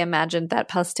which they imagined that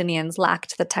Palestinians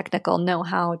lacked the technical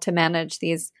know-how to manage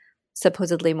these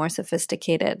supposedly more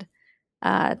sophisticated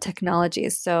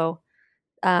technologies. So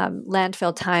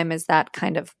landfill time is that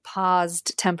kind of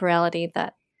paused temporality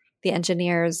that the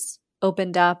engineers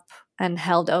opened up and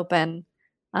held open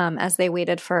as they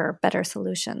waited for better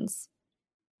solutions.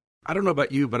 I don't know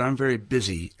about you, but I'm very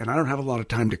busy and I don't have a lot of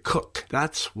time to cook.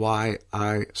 That's why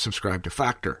I subscribe to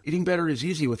Factor. Eating better is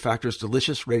easy with Factor's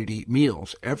delicious, ready-to-eat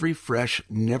meals. Every fresh,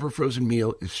 never frozen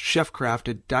meal is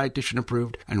chef-crafted, dietitian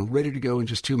approved, and ready to go in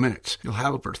just 2 minutes. You'll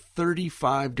have over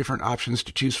 35 different options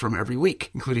to choose from every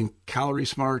week, including Calorie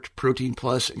Smart, Protein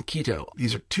Plus, and Keto.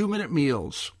 These are 2-minute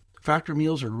meals. Factor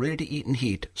meals are ready to eat and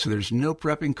heat, so there's no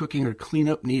prepping, cooking, or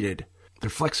cleanup needed. They're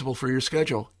flexible for your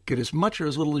schedule. Get as much or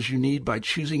as little as you need by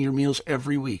choosing your meals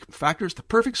every week. Factor is the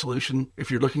perfect solution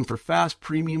if you're looking for fast,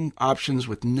 premium options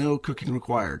with no cooking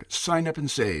required. Sign up and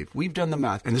save. We've done the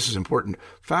math, and this is important.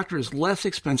 Factor is less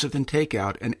expensive than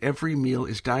takeout, and every meal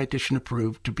is dietitian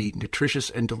approved to be nutritious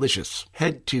and delicious.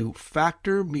 Head to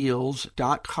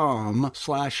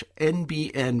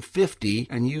factormeals.com/NBN50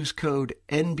 and use code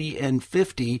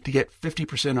NBN50 to get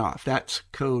 50% off. That's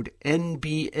code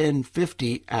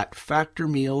NBN50 at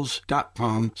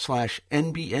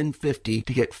factormeals.com/NBN50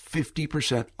 to get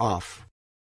 50% off.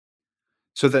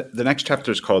 So the next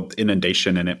chapter is called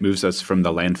Inundation, and it moves us from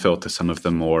the landfill to some of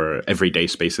the more everyday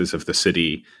spaces of the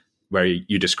city, where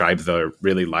you describe the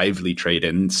really lively trade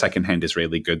in secondhand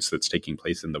Israeli goods that's taking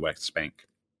place in the West Bank,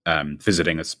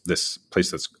 visiting this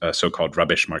place that's a so-called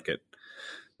rubbish market.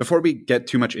 Before we get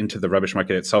too much into the rubbish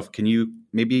market itself, can you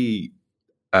maybe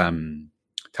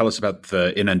tell us about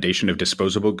the inundation of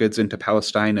disposable goods into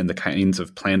Palestine and the kinds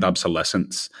of planned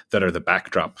obsolescence that are the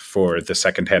backdrop for the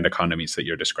secondhand economies that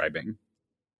you're describing?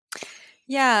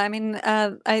 Yeah, I mean,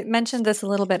 I mentioned this a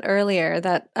little bit earlier,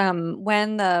 that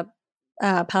when the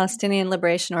Palestinian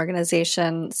Liberation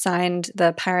Organization signed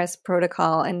the Paris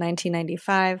Protocol in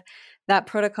 1995, that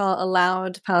protocol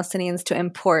allowed Palestinians to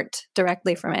import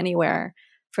directly from anywhere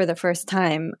for the first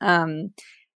time.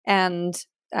 And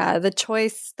the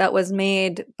choice that was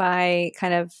made by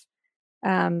kind of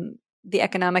the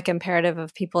economic imperative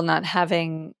of people not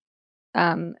having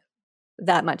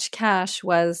that much cash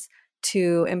was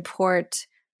to import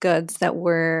goods that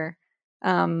were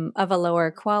of a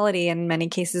lower quality in many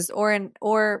cases, or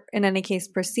in any case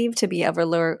perceived to be of a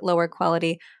lower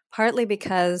quality, partly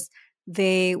because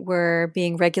they were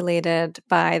being regulated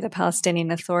by the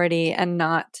Palestinian Authority and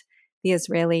not the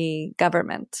Israeli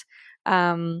government.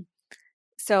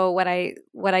 So what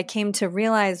I came to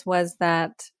realize was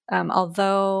that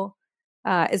although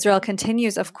Israel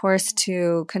continues, of course,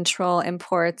 to control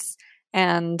imports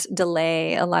and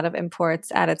delay a lot of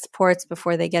imports at its ports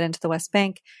before they get into the West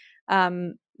Bank,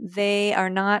 they are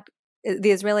not.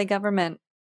 The Israeli government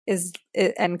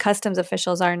and customs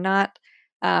officials are not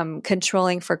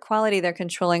controlling for quality. They're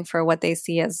controlling for what they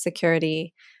see as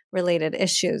security-related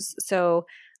issues. So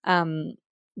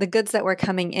the goods that were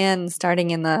coming in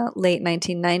starting in the late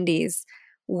 1990s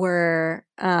were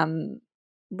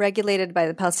regulated by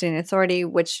the Palestinian Authority,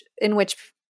 in which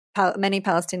many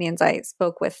Palestinians I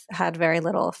spoke with had very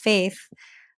little faith,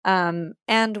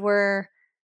 and were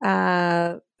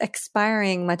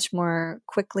expiring much more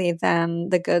quickly than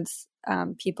the goods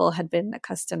people had been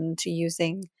accustomed to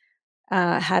using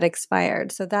had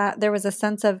expired. So that there was a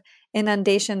sense of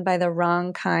inundation by the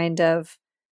wrong kind of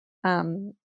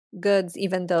goods,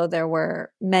 even though there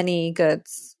were many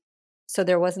goods. So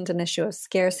there wasn't an issue of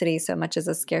scarcity so much as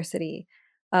a scarcity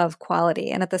of quality.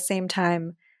 And at the same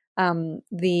time,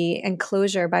 the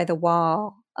enclosure by the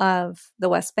wall of the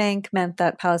West Bank meant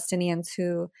that Palestinians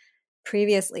who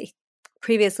previously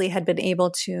had been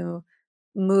able to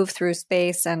move through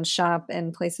space and shop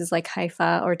in places like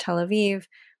Haifa or Tel Aviv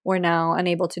were now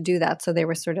unable to do that. So they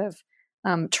were sort of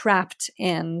trapped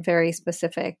in very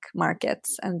specific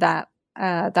markets, and that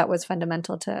was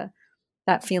fundamental to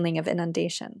that feeling of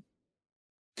inundation.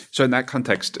 So in that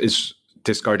context, is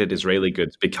discarded Israeli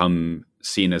goods become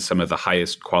seen as some of the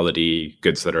highest quality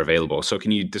goods that are available? So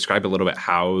can you describe a little bit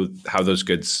how those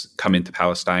goods come into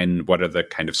Palestine? What are the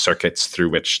kind of circuits through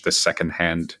which the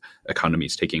secondhand economy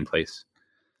is taking place?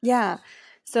 Yeah.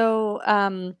 So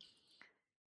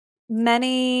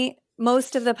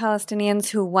most of the Palestinians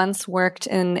who once worked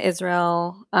in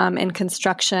Israel in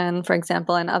construction, for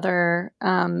example, and other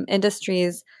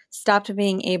industries stopped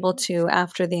being able to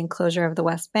after the enclosure of the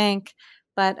West Bank.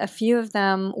 But a few of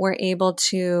them were able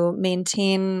to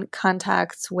maintain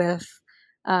contacts with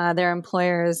their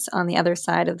employers on the other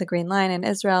side of the Green Line in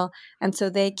Israel. And so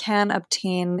they can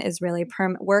obtain Israeli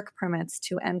work permits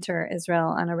to enter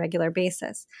Israel on a regular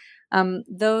basis.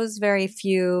 Those very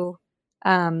few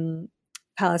West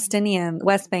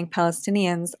Bank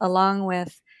Palestinians, along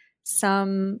with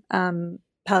some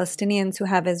Palestinians who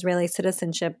have Israeli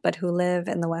citizenship but who live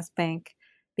in the West Bank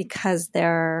because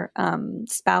their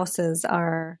spouses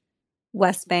are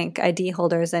West Bank ID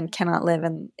holders and cannot live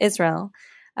in Israel,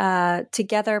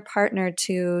 together partner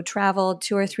to travel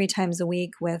 2 or 3 times a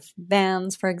week with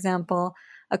vans, for example,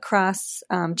 across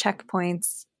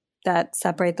checkpoints that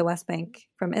separate the West Bank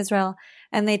from Israel.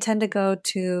 And they tend to go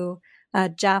to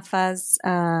Jaffa's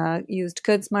used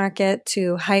goods market,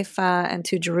 to Haifa, and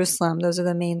to Jerusalem. Those are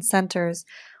the main centers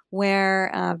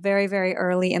where very, very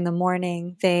early in the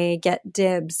morning, they get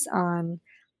dibs on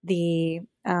the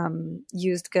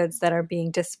used goods that are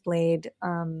being displayed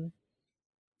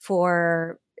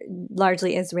for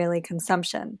largely Israeli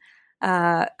consumption.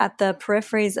 At the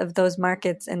peripheries of those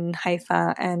markets in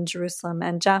Haifa and Jerusalem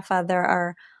and Jaffa, there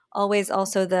are always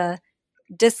also the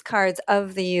discards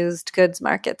of the used goods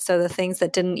markets, so the things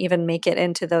that didn't even make it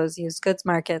into those used goods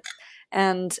markets.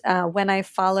 And when I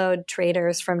followed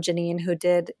traders from Jenin who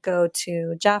did go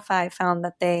to Jaffa, I found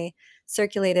that they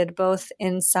circulated both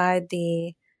inside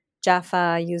the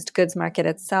Jaffa used goods market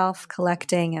itself,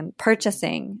 collecting and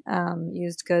purchasing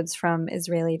used goods from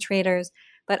Israeli traders,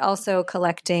 but also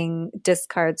collecting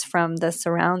discards from the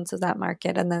surrounds of that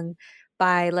market. And then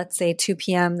by, let's say, 2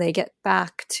 p.m., they get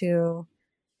back to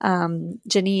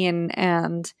Jenin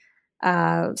and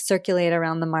circulate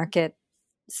around the market,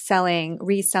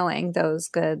 reselling those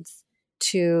goods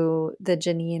to the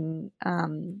Jenin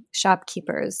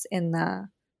shopkeepers in the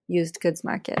used goods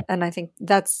market. And I think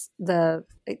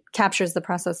it captures the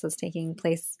process that's taking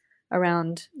place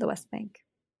around the West Bank.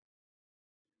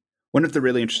 One of the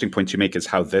really interesting points you make is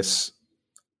how this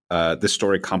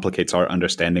story complicates our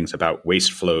understandings about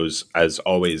waste flows as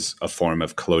always a form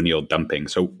of colonial dumping.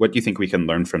 So what do you think we can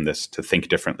learn from this to think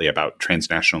differently about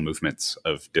transnational movements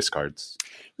of discards?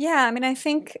 Yeah, I mean, I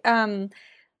think on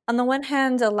the one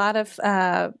hand, a lot of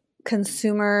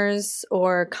consumers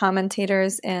or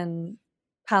commentators in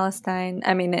Palestine,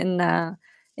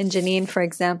 in Jenin, for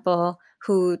example,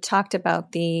 who talked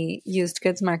about the used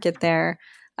goods market there,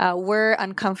 were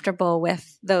uncomfortable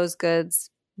with those goods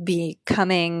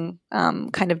becoming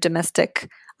kind of domestic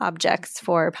objects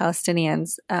for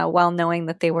Palestinians, while knowing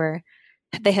that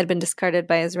they had been discarded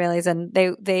by Israelis, and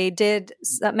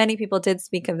many people did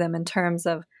speak of them in terms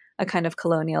of a kind of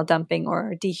colonial dumping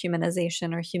or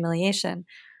dehumanization or humiliation.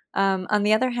 On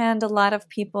the other hand, a lot of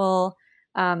people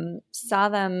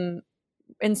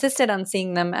insisted on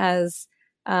seeing them as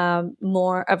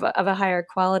more of a higher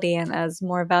quality and as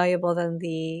more valuable than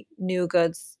the new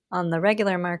goods on the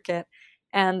regular market.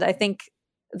 And I think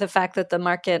the fact that the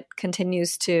market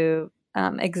continues to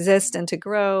exist and to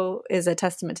grow is a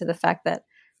testament to the fact that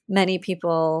many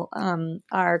people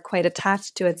are quite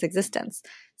attached to its existence.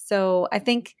 So I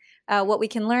think what we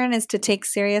can learn is to take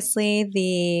seriously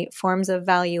the forms of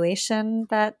valuation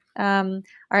that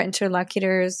our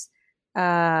interlocutors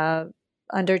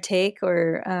undertake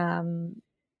or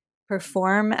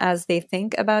perform as they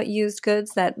think about used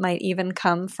goods that might even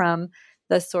come from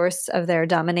the source of their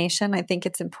domination. I think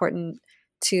it's important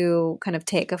to kind of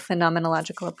take a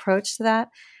phenomenological approach to that.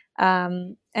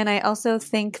 And I also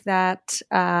think that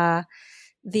the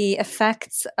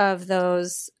effects of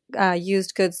those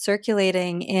used goods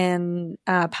circulating in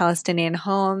Palestinian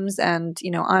homes and,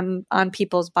 on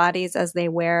people's bodies as they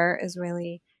wear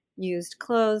Israeli used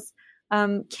clothes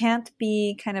can't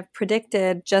be kind of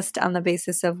predicted just on the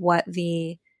basis of what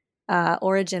the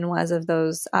origin was of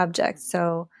those objects.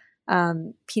 So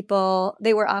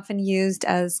they were often used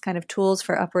as kind of tools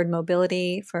for upward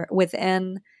mobility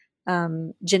within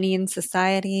Jenin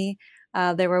society.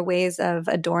 There were ways of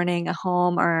adorning a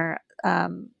home or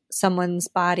someone's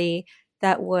body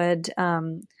that would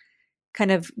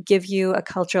kind of give you a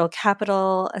cultural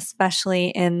capital, especially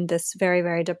in this very,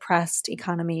 very depressed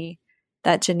economy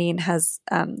that Jenin has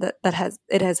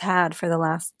had for the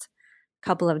last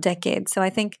couple of decades. So I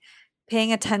think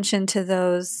paying attention to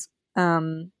those,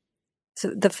 to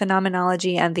the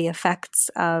phenomenology and the effects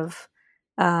of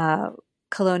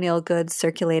colonial goods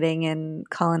circulating in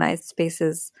colonized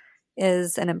spaces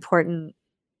is an important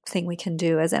thing we can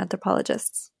do as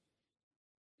anthropologists.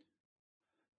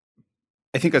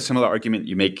 I think a similar argument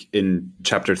you make in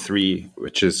chapter 3,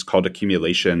 which is called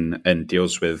Accumulation and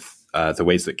deals with the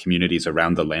ways that communities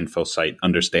around the landfill site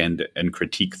understand and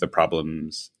critique the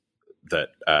problems that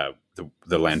the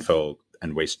landfill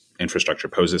and waste infrastructure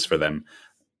poses for them.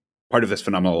 Part of this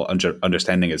phenomenal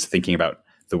understanding is thinking about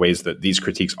the ways that these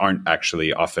critiques aren't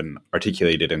actually often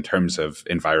articulated in terms of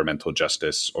environmental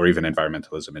justice or even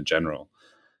environmentalism in general.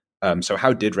 So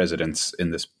how did residents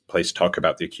in this place talk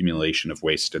about the accumulation of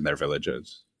waste in their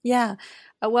villages? Yeah.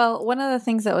 Well, one of the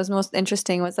things that was most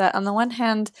interesting was that on the one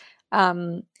hand,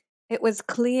 it was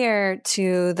clear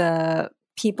to the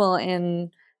people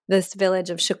in this village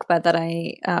of Shukba that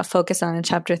I focus on in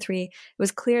chapter 3, it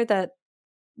was clear that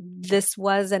this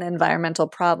was an environmental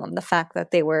problem, the fact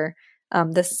that they were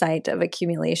the site of the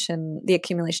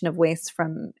accumulation of waste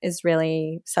from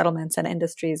Israeli settlements and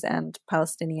industries and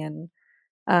Palestinian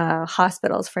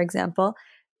hospitals, for example.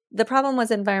 The problem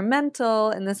was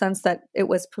environmental in the sense that it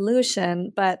was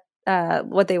pollution, but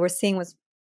what they were seeing was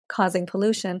causing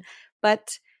pollution.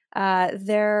 But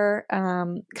their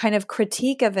kind of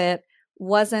critique of it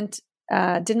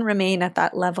didn't remain at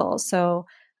that level. So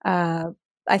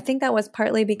I think that was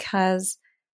partly because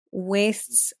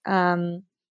wastes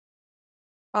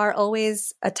are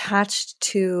always attached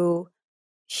to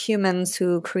humans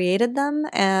who created them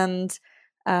and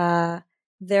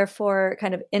therefore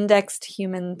kind of indexed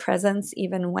human presence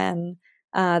even when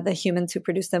the humans who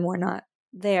produced them were not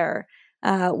there,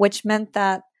 which meant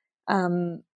that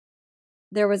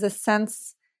there was a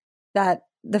sense that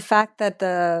the fact that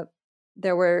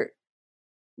there were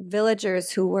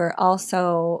villagers who were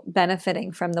also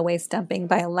benefiting from the waste dumping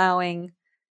by allowing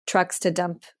trucks to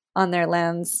dump on their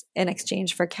lands in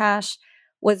exchange for cash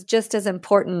was just as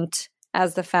important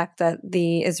as the fact that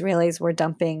the Israelis were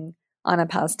dumping on a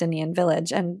Palestinian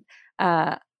village. And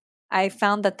I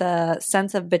found that the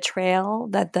sense of betrayal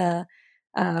that the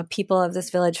people of this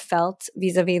village felt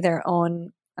vis-a-vis their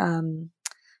own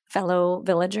fellow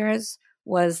villagers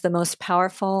was the most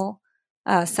powerful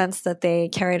sense that they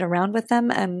carried around with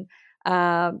them. And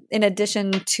in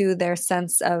addition to their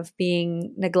sense of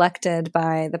being neglected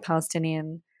by the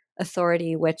Palestinian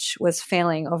Authority, which was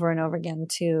failing over and over again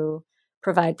to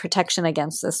provide protection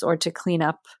against this or to clean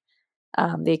up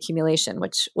the accumulation,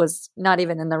 which was not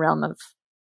even in the realm of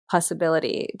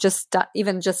possibility.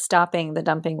 Even just stopping the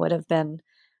dumping would have been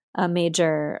a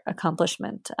major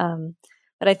accomplishment.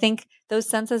 But I think those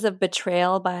senses of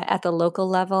betrayal at the local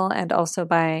level and also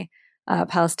by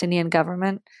Palestinian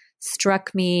government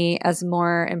struck me as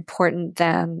more important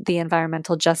than the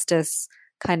environmental justice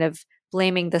kind of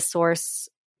blaming the source,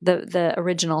 the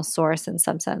original source in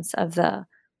some sense of the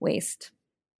waste.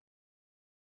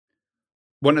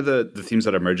 One of the themes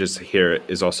that emerges here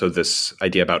is also this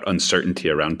idea about uncertainty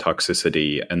around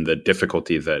toxicity and the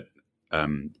difficulty that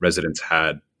residents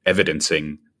had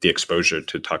evidencing the exposure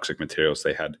to toxic materials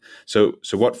they had. So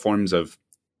what forms of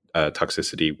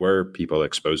toxicity were people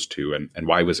exposed to, and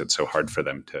why was it so hard for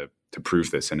them to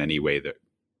prove this in any way that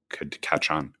could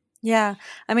catch on? Yeah.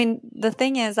 I mean, the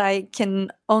thing is, I can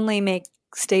only make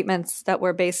statements that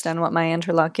were based on what my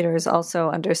interlocutors also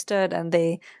understood, and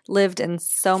they lived in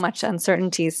so much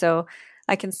uncertainty. So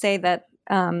I can say that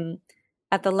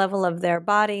at the level of their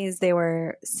bodies, they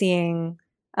were seeing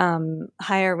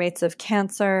higher rates of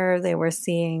cancer, they were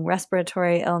seeing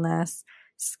respiratory illness,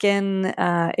 skin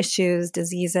issues,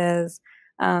 diseases,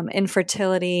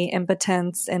 infertility,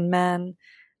 impotence in men.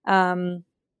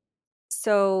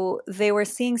 So they were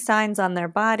seeing signs on their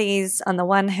bodies on the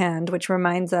one hand, which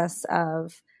reminds us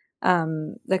of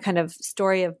the kind of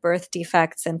story of birth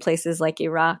defects in places like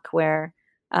Iraq, where,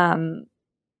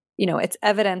 it's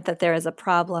evident that there is a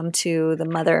problem to the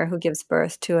mother who gives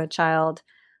birth to a child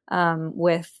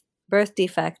with birth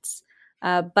defects.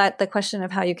 But the question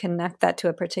of how you connect that to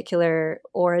a particular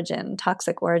origin,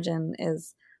 toxic origin,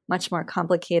 is much more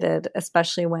complicated,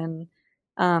 especially when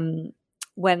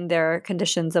there are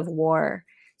conditions of war,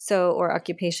 or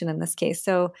occupation in this case.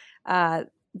 So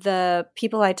the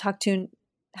people I talked to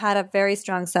had a very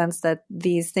strong sense that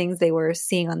these things they were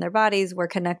seeing on their bodies were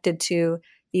connected to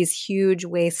these huge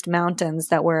waste mountains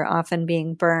that were often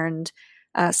being burned,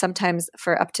 sometimes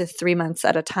for up to 3 months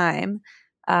at a time,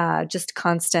 just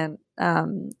constant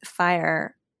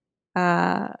fire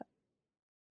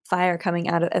coming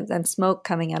out of and smoke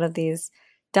coming out of these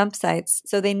dump sites.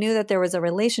 So they knew that there was a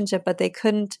relationship, but they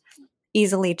couldn't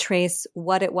easily trace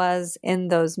what it was in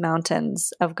those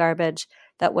mountains of garbage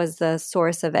that was the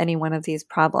source of any one of these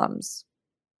problems.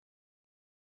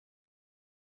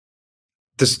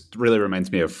 This really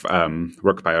reminds me of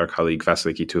work by our colleague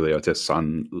Vasiliki Tuliotis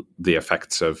on the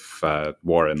effects of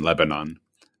war in Lebanon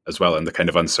as well, and the kind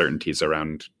of uncertainties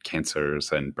around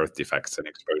cancers and birth defects and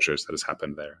exposures that has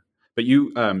happened there. But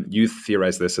you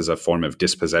theorize this as a form of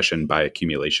dispossession by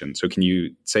accumulation. So can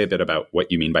you say a bit about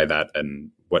what you mean by that and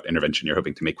what intervention you're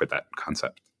hoping to make with that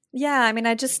concept? Yeah, I mean,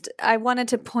 I wanted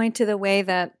to point to the way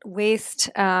that waste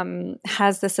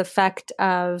has this effect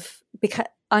of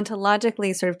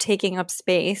ontologically sort of taking up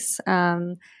space,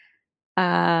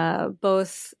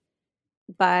 both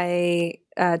by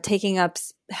taking up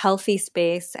healthy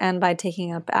space and by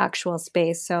taking up actual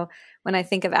space. So when I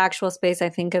think of actual space, I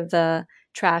think of the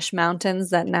trash mountains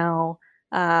that now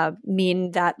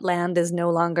mean that land is no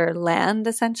longer land,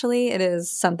 essentially. It is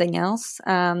something else,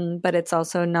 but it's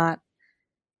also not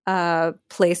a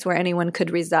place where anyone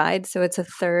could reside. So it's a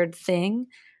third thing.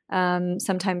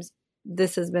 Sometimes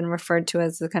this has been referred to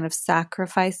as the kind of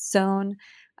sacrifice zone.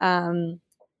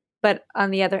 But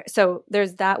on the other, so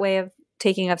there's that way of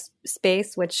taking up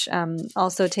space, which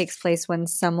also takes place when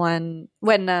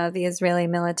the Israeli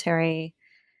military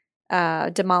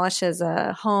demolishes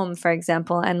a home, for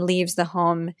example, and leaves the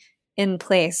home in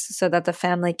place so that the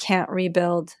family can't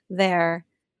rebuild there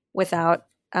without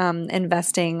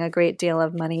investing a great deal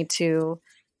of money to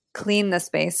clean the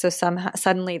space. So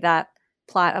suddenly that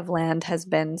plot of land has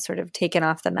been sort of taken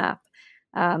off the map.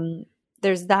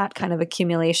 There's that kind of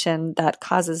accumulation that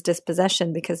causes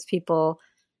dispossession because people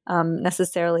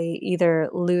necessarily either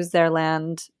lose their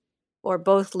land or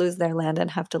both lose their land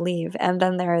and have to leave. And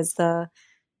then there is the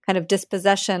kind of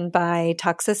dispossession by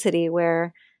toxicity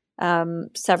where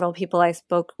several people I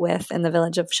spoke with in the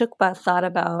village of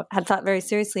Shukba had thought very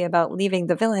seriously about leaving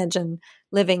the village and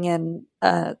living in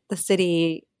the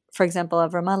city, for example,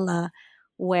 of Ramallah,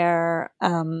 where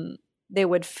they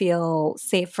would feel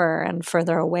safer and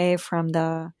further away from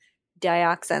the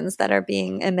dioxins that are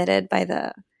being emitted by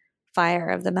the fire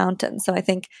of the mountain. So I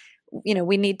think,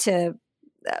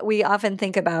 we often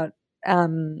think about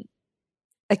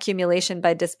accumulation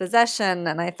by dispossession,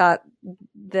 and I thought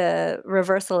the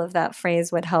reversal of that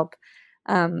phrase would help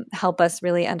us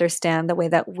really understand the way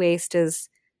that waste is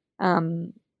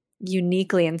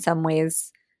uniquely, in some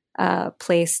ways,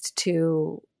 placed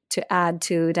to add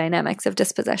to dynamics of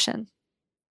dispossession.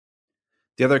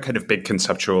 The other kind of big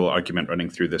conceptual argument running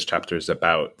through this chapter is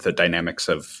about the dynamics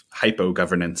of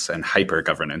hypo-governance and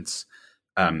hyper-governance.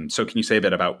 So can you say a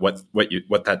bit about what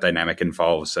that dynamic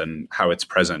involves and how it's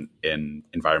present in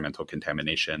environmental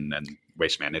contamination and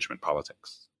waste management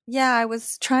politics? Yeah, I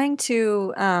was trying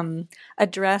to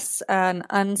address an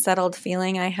unsettled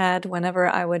feeling I had whenever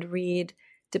I would read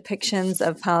depictions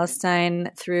of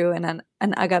Palestine through an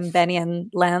Agambenian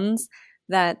lens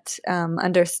that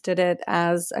understood it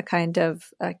as a kind of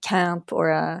a camp or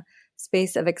a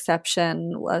space of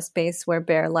exception, a space where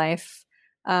bare life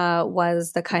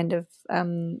was the kind of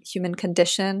human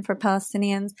condition for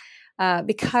Palestinians.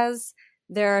 Because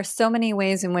there are so many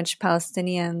ways in which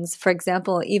Palestinians, for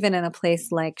example, even in a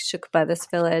place like Shukba, this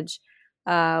village,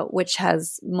 which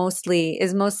is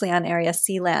mostly on Area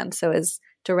C land, so is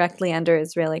directly under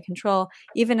Israeli control,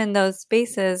 even in those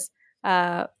spaces,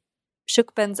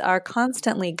 Shukbans are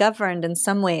constantly governed in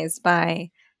some ways by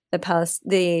the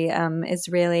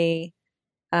Israeli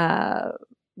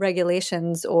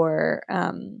regulations or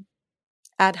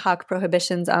ad hoc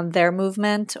prohibitions on their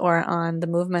movement or on the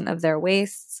movement of their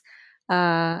wastes.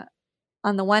 On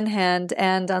the one hand,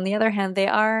 and on the other hand, they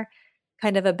are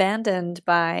kind of abandoned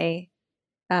by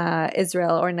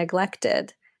Israel or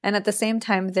neglected. And at the same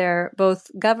time, they're both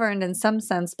governed in some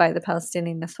sense by the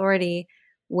Palestinian Authority,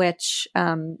 which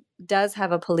does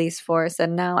have a police force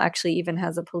and now actually even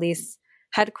has a police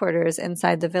headquarters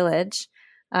inside the village.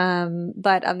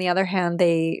 But on the other hand,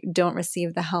 they don't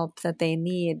receive the help that they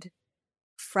need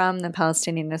from the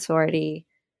Palestinian Authority.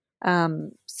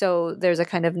 So there's a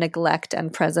kind of neglect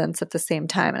and presence at the same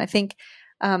time. And I think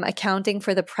accounting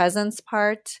for the presence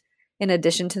part, in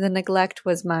addition to the neglect,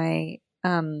 was my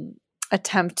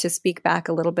attempt to speak back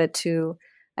a little bit to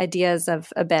ideas of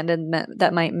abandonment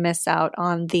that might miss out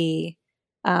on the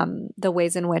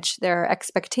ways in which there are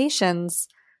expectations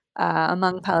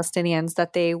among Palestinians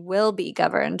that they will be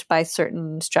governed by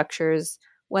certain structures,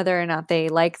 whether or not they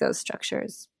like those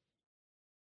structures.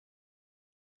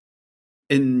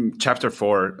 In chapter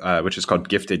 4, which is called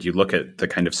Gifted, you look at the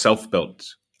kind of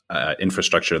self-built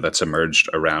infrastructure that's emerged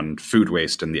around food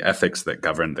waste and the ethics that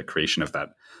govern the creation of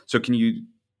that. So can you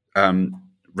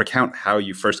recount how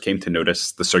you first came to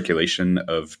notice the circulation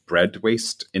of bread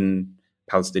waste in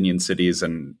Palestinian cities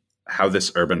and how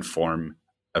this urban form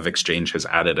of exchange has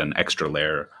added an extra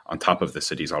layer on top of the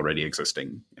city's already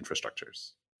existing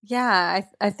infrastructures? Yeah,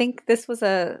 I think this was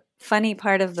a funny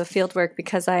part of the fieldwork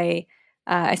because I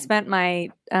spent my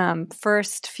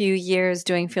first few years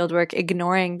doing fieldwork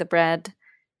ignoring the bread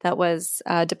that was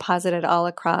deposited all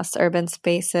across urban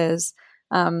spaces.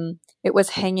 It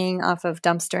was hanging off of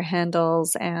dumpster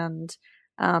handles and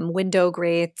window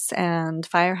grates and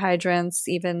fire hydrants,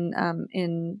 even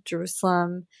in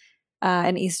Jerusalem,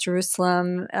 in East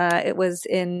Jerusalem. It was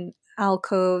in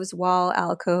alcoves, wall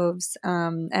alcoves,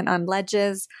 and on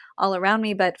ledges all around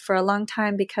me. But for a long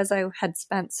time, because I had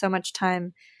spent so much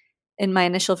time in my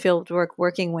initial field work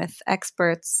working with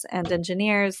experts and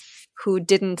engineers who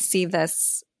didn't see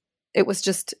this, it was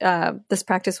just, this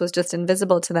practice was just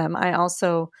invisible to them. I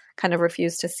also kind of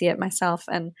refused to see it myself.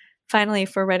 And finally,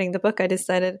 for writing the book, I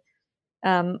decided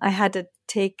I had to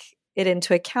take it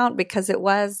into account because it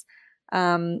was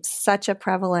such a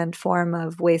prevalent form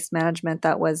of waste management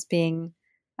that was being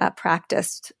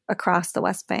practiced across the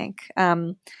West Bank.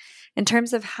 In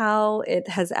terms of how it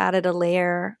has added a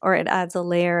layer, or it adds a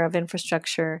layer of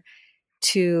infrastructure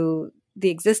to the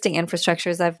existing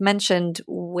infrastructures, I've mentioned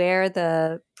where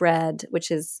the bread,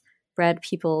 which is bread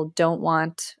people don't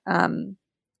want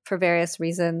for various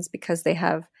reasons because they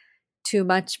have too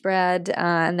much bread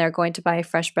and they're going to buy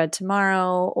fresh bread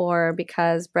tomorrow, or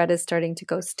because bread is starting to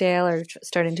go stale or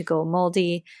starting to go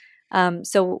moldy. But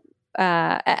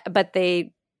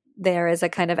there is a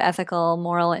kind of ethical,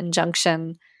 moral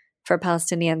injunction for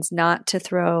Palestinians not to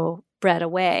throw bread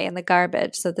away in the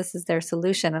garbage. So this is their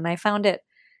solution. And I found it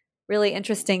really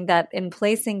interesting that in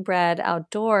placing bread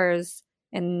outdoors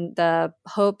in the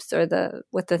hopes or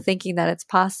with the thinking that it's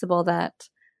possible that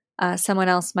someone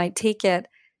else might take it,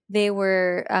 they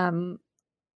were,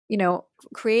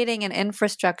 creating an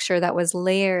infrastructure that was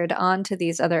layered onto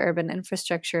these other urban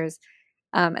infrastructures.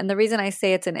 And the reason I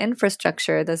say it's an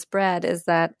infrastructure, this bread, is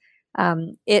that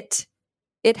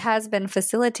it has been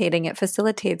facilitating. It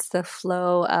facilitates the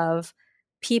flow of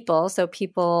people. So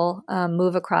people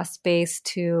move across space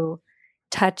to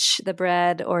touch the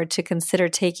bread or to consider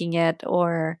taking it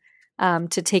or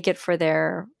to take it for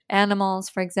their animals,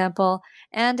 for example.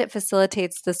 And it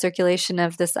facilitates the circulation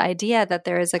of this idea that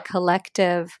there is a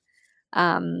collective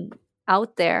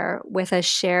out there with a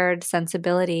shared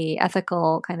sensibility,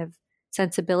 ethical kind of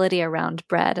sensibility around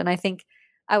bread. And I think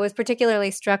I was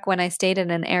particularly struck when I stayed in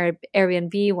an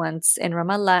Airbnb once in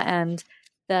Ramallah, and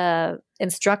the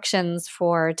instructions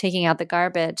for taking out the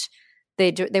garbage,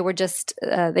 they just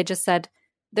said,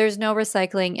 there's no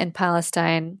recycling in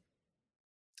Palestine.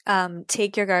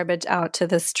 take your garbage out to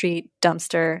the street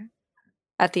dumpster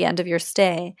at the end of your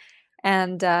stay.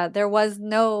 And there was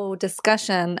no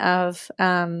discussion of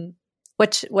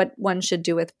what one should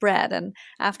do with bread. And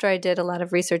after I did a lot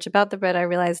of research about the bread, I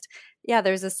realized,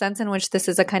 there's a sense in which this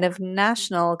is a kind of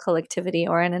national collectivity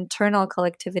or an internal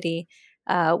collectivity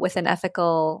with an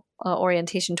ethical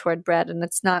orientation toward bread. And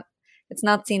it's not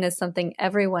seen as something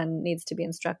everyone needs to be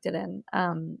instructed in,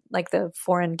 like the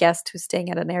foreign guest who's staying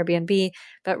at an Airbnb,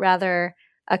 but rather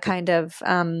a kind of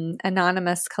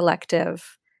anonymous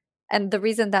collective. And the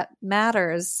reason that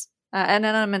matters, an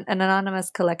anonymous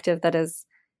collective that is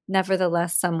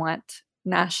nevertheless somewhat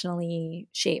nationally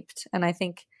shaped. And I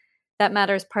think that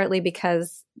matters partly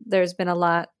because there's been a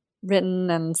lot written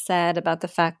and said about the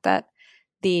fact that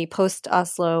the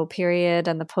post-Oslo period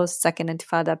and the post-Second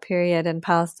Intifada period in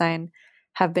Palestine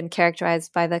have been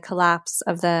characterized by the collapse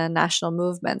of the national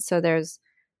movement. So there's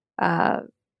a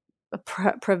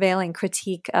prevailing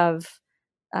critique of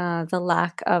the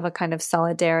lack of a kind of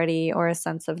solidarity or a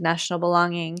sense of national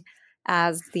belonging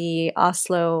as the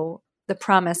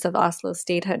promise of Oslo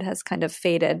statehood has kind of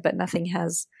faded, but nothing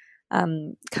has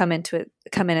come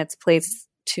in its place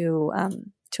to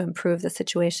improve the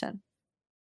situation.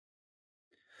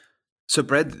 So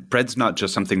bread's not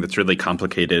just something that's really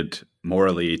complicated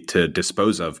morally to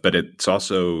dispose of, but it's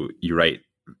also, you write,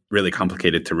 really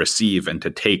complicated to receive and to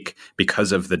take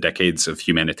because of the decades of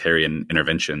humanitarian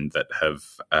intervention that have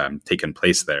taken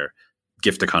place there.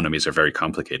 Gift economies are very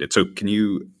complicated. So can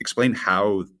you explain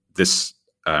how this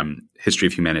history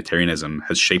of humanitarianism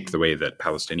has shaped the way that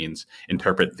Palestinians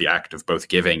interpret the act of both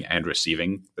giving and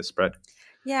receiving this bread?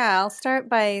 Yeah, I'll start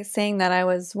by saying that I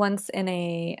was once in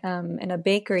a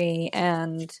bakery,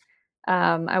 and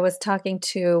I was talking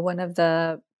to one of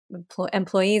the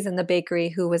employees in the bakery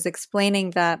who was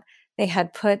explaining that they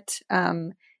had put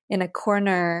in a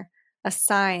corner a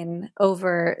sign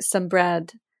over some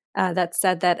bread that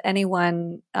said that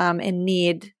anyone in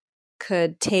need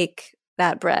could take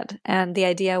that bread. And the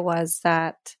idea was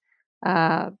that,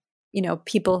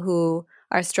 people who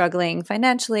are struggling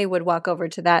financially would walk over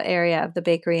to that area of the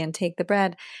bakery and take the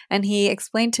bread. And he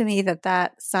explained to me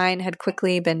that sign had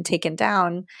quickly been taken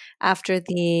down after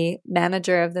the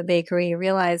manager of the bakery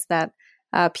realized that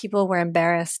people were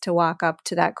embarrassed to walk up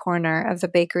to that corner of the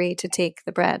bakery to take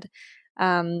the bread.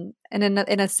 And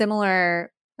in a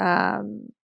similar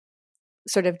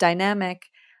sort of dynamic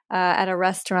at a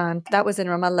restaurant, that was in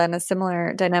Ramallah, and a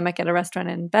similar dynamic at a restaurant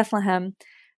in Bethlehem,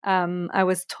 I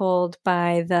was told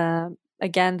by the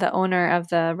owner of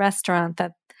the restaurant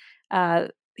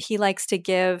that he likes to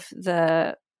give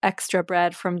the extra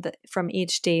bread from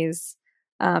each day's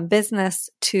business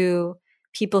to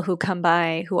people who come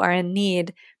by who are in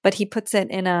need, but he puts it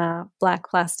in a black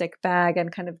plastic bag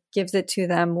and kind of gives it to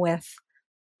them with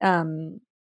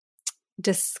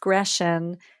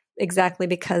discretion, exactly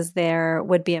because there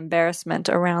would be embarrassment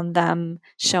around them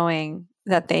showing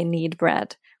that they need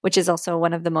bread, which is also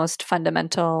one of the most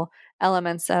fundamental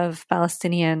elements of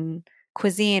Palestinian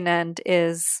cuisine and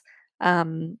is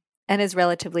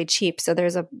relatively cheap. So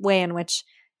there's a way in which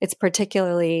it's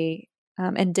particularly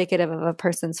indicative of a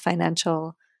person's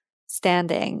financial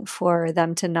standing for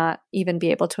them to not even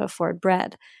be able to afford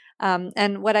bread.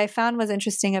 And what I found was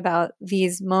interesting about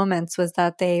these moments was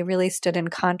that they really stood in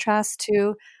contrast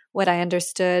to what I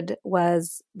understood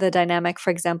was the dynamic, for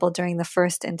example, during the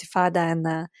first Intifada in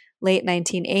the late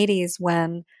 1980s,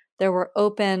 when there were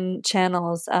open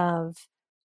channels of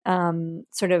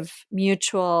sort of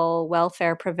mutual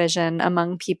welfare provision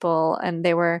among people, and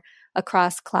they were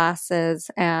across classes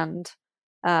and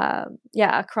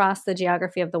across the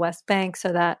geography of the West Bank,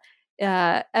 so that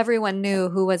everyone knew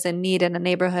who was in need in a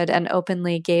neighborhood and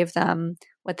openly gave them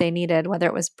what they needed, whether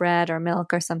it was bread or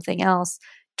milk or something else,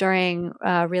 during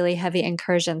really heavy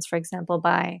incursions, for example,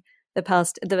 by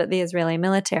the Israeli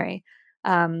military.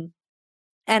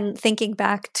 And thinking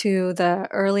back to the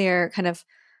earlier kind of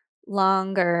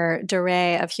longer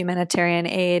durée of humanitarian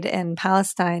aid in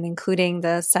Palestine, including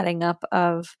the setting up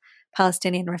of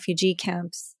Palestinian refugee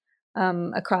camps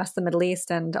across the Middle East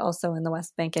and also in the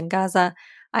West Bank and Gaza,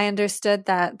 I understood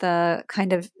that the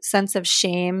kind of sense of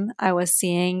shame I was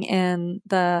seeing in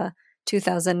the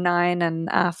 2009 and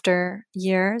after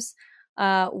years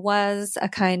was a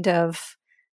kind of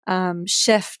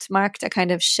marked a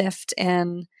kind of shift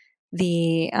in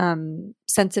the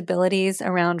sensibilities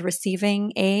around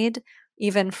receiving aid,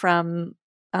 even from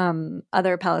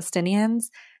other Palestinians.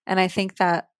 And I think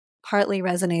that partly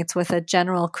resonates with a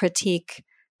general critique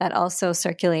that also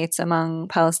circulates among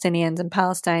Palestinians in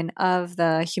Palestine of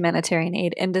the humanitarian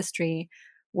aid industry,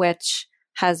 which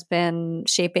has been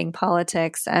shaping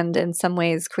politics and in some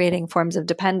ways creating forms of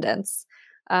dependence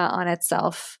on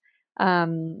itself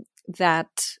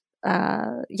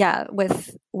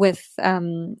with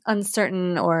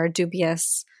uncertain or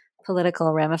dubious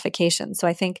political ramifications. So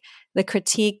I think the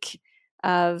critique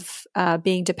of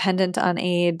being dependent on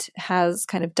aid has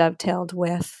kind of dovetailed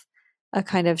with a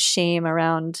kind of shame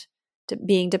around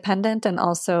being dependent, and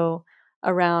also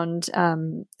around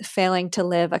failing to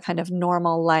live a kind of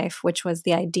normal life, which was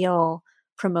the ideal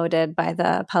promoted by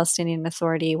the Palestinian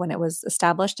Authority when it was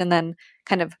established, and then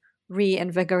kind of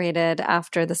reinvigorated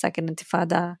after the Second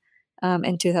Intifada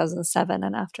in 2007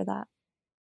 and after that.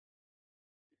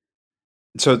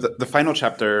 So the final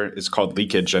chapter is called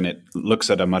Leakage, and it looks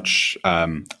at a much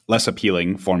less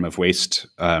appealing form of waste,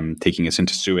 taking us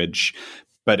into sewage.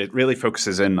 But it really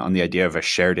focuses in on the idea of a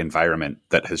shared environment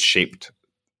that has shaped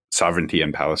sovereignty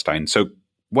in Palestine. So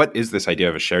what is this idea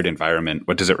of a shared environment?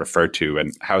 What does it refer to?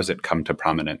 And how has it come to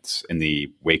prominence in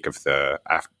the wake of the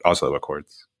Oslo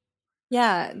Accords?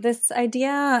 Yeah, this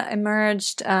idea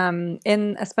emerged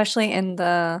especially in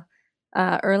the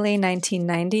early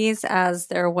 1990s, as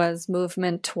there was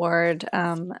movement toward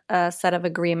a set of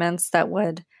agreements that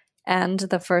would end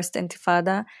the first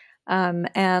Intifada.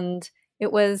 And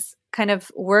it was kind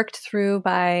of worked through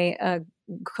by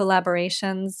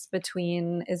collaborations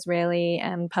between Israeli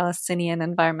and Palestinian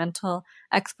environmental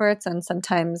experts, and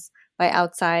sometimes by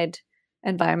outside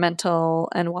environmental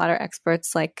and water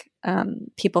experts like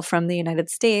people from the United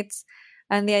States.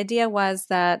 And the idea was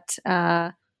that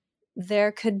there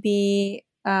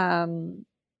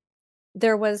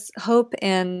was hope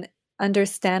in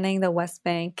understanding the West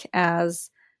Bank as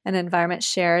an environment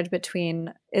shared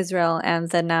between Israel and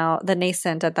the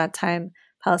nascent at that time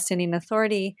Palestinian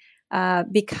Authority,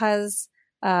 because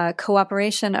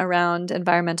cooperation around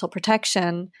environmental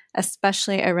protection,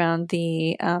 especially around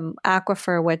the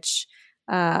aquifer which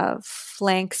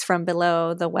flanks from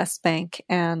below the West Bank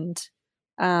and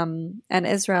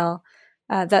Israel,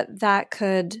 that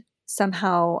could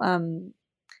somehow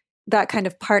that kind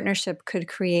of partnership could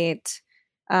create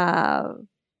a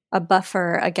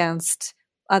buffer against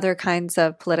other kinds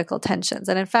of political tensions.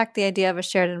 And in fact, the idea of a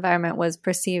shared environment was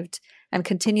perceived and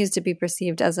continues to be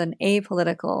perceived as an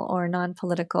apolitical or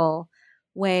non-political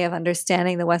way of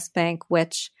understanding the West Bank,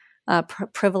 which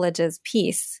privileges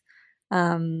peace.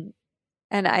 And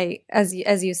as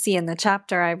you see in the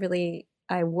chapter, I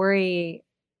worry,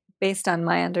 based on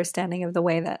my understanding of the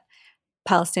way that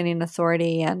Palestinian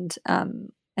Authority and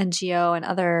NGO and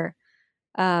other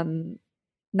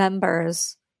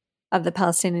members of the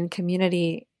Palestinian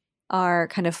community are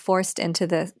kind of forced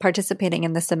into participating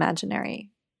in this imaginary.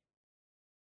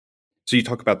 So you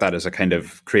talk about that as a kind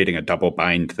of creating a double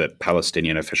bind that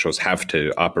Palestinian officials have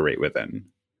to operate within.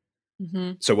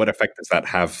 Mm-hmm. So what effect does that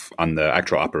have on the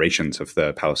actual operations of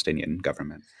the Palestinian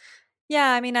government?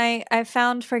 Yeah, I mean, I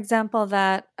found, for example,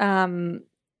 that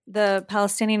the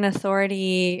Palestinian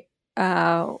Authority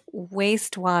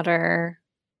wastewater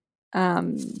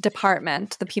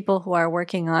department, the people who are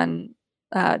working on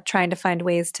trying to find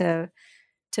ways to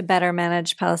better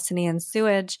manage Palestinian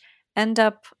sewage, end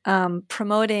up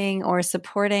promoting or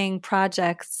supporting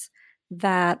projects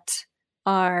that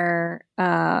are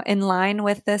in line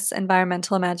with this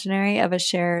environmental imaginary of a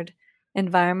shared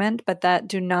environment, but that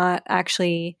do not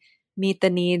actually meet the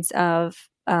needs of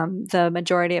the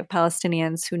majority of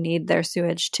Palestinians who need their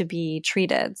sewage to be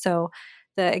treated. So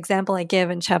the example I give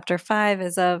in Chapter 5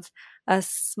 is of a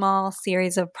small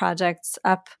series of projects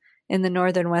up in the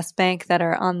northern West Bank that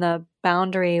are on the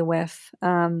boundary with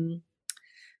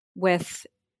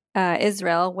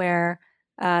Israel, where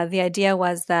the idea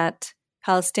was that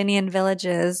Palestinian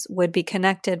villages would be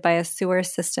connected by a sewer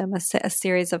system, a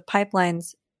series of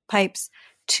pipes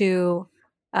to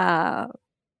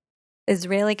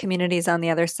Israeli communities on the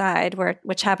other side,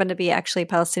 which happen to be actually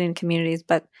Palestinian communities,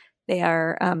 but they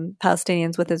are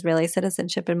Palestinians with Israeli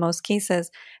citizenship in most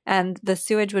cases. And the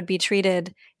sewage would be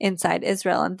treated inside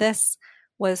Israel. And this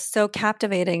was so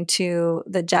captivating to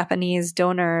the Japanese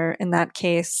donor in that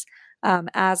case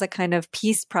as a kind of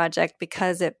peace project,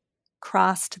 because it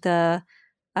crossed the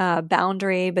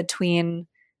boundary between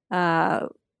the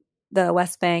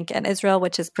West Bank and Israel,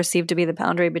 which is perceived to be the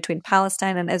boundary between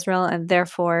Palestine and Israel, and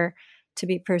therefore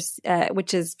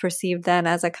which is perceived then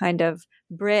as a kind of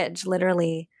bridge,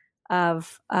 literally,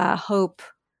 of hope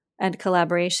and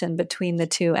collaboration between the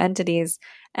two entities.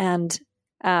 And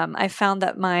I found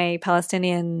that my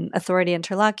Palestinian Authority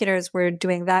interlocutors were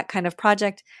doing that kind of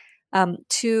project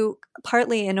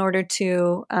partly in order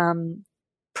to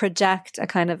project a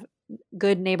kind of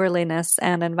good neighborliness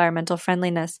and environmental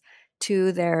friendliness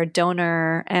to their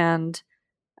donor and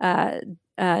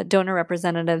donor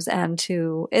representatives and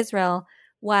to Israel,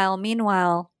 while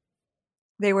meanwhile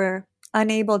they were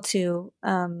unable to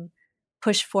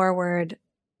push forward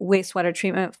wastewater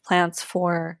treatment plants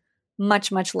for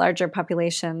much, much larger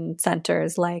population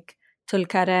centers like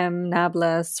Tulkarem,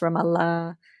 Nablus,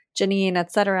 Ramallah, Jenin,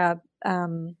 etc.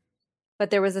 But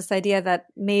there was this idea that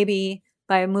maybe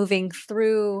by moving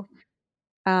through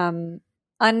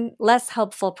less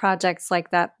helpful projects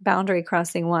like that boundary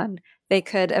crossing one, they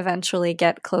could eventually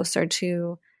get closer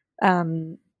to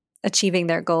achieving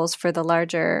their goals for the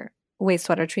larger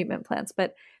wastewater treatment plants.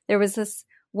 But there was this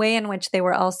way in which they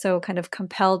were also kind of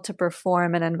compelled to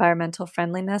perform an environmental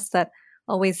friendliness that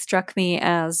always struck me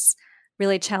as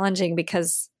really challenging,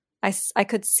 because I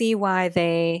could see why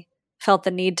they felt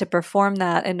the need to perform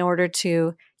that in order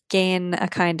to gain a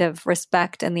kind of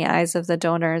respect in the eyes of the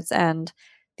donors and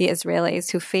the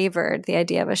Israelis who favored the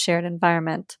idea of a shared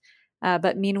environment.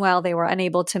 But meanwhile, they were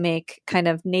unable to make kind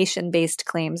of nation-based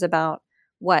claims about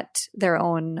what their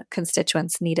own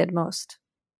constituents needed most.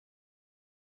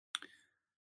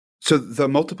 So the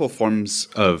multiple forms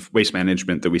of waste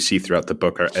management that we see throughout the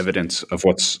book are evidence of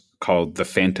what's called the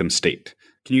phantom state.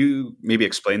 Can you maybe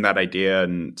explain that idea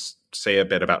and say a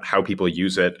bit about how people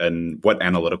use it and what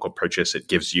analytical purchase it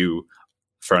gives you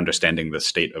for understanding the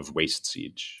state of waste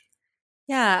siege?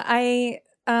 Yeah, I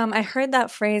heard that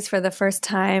phrase for the first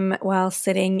time while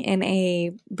sitting in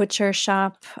a butcher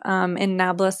shop in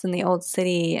Nablus in the Old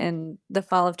City in the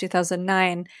fall of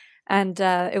 2009. And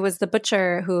it was the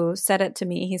butcher who said it to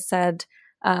me. He said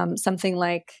something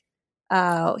like,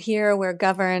 here we're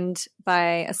governed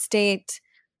by a state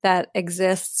that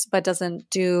exists but doesn't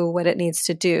do what it needs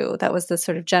to do. That was the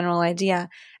sort of general idea.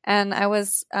 And I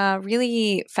was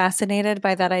really fascinated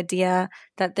by that idea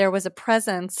that there was a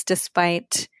presence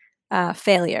despite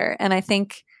failure. And I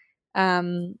think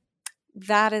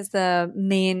that is the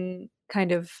main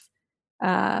kind of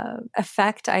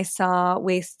effect I saw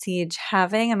waste siege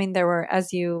having. I mean, there were,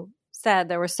 as you said,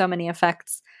 there were so many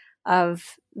effects of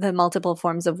the multiple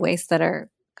forms of waste that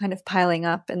are kind of piling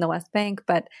up in the West Bank.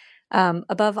 But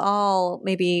above all,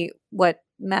 maybe what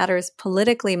matters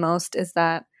politically most is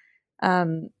that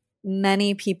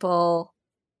many people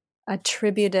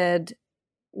attributed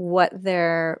what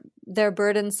their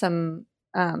burdensome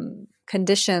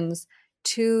conditions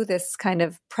to this kind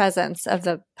of presence of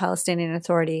the Palestinian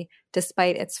Authority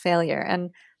despite its failure.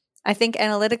 And I think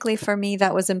analytically for me,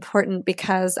 that was important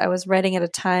because I was writing at a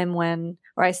time when,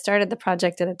 or I started the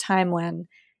project at a time when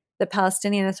the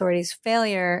Palestinian Authority's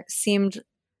failure seemed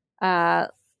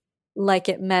like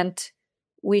it meant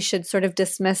we should sort of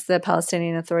dismiss the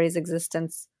Palestinian Authority's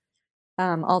existence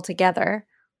altogether,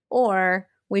 or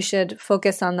we should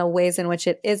focus on the ways in which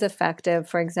it is effective,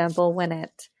 for example, when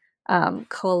it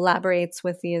collaborates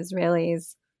with the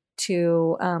Israelis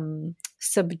to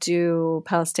subdue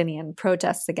Palestinian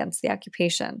protests against the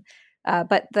occupation.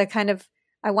 But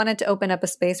I wanted to open up a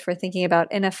space for thinking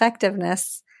about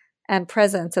ineffectiveness and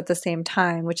presence at the same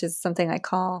time, which is something I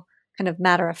call kind of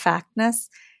matter-of-factness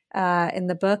in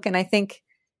the book. And I think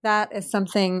that is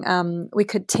something we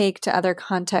could take to other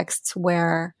contexts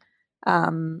where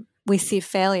we see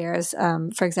failures.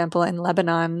 For example, in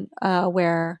Lebanon,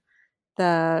 where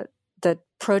the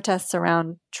protests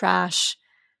around trash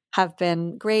have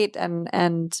been great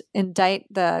and indict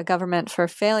the government for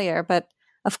failure. But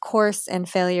of course, in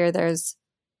failure, there's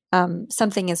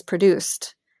something is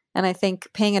produced. And I think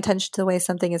paying attention to the way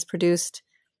something is produced,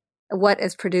 what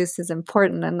is produced is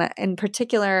important. And in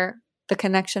particular, the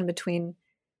connection between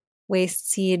waste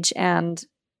siege and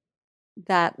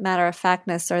that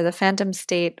matter-of-factness or the phantom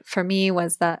state for me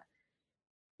was that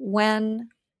when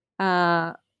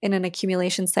in an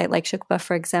accumulation site like Shukba,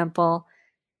 for example,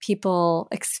 people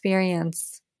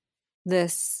experience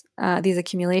these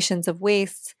accumulations of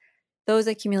waste, those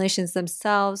accumulations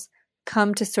themselves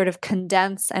come to sort of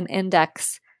condense and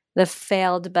index the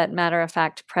failed but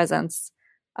matter-of-fact presence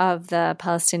of the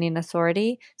Palestinian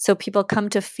Authority. So people come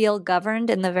to feel governed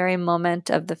in the very moment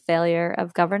of the failure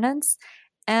of governance,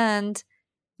 and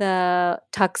the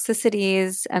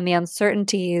toxicities and the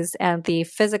uncertainties and the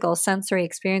physical sensory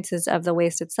experiences of the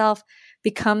waste itself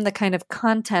become the kind of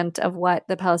content of what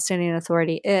the Palestinian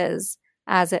Authority is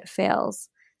as it fails.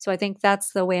 So I think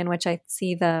that's the way in which I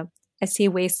see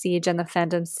waste siege and the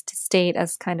phantom state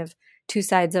as kind of two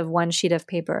sides of one sheet of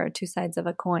paper or two sides of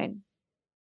a coin.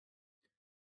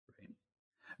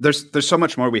 There's so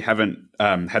much more we haven't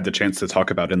had the chance to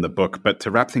talk about in the book, but to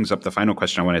wrap things up, the final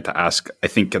question I wanted to ask, I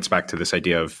think gets back to this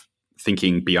idea of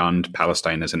thinking beyond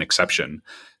Palestine as an exception.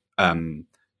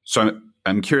 So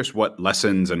I'm curious what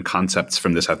lessons and concepts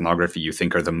from this ethnography you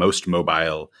think are the most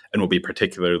mobile and will be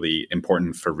particularly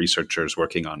important for researchers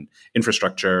working on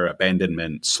infrastructure,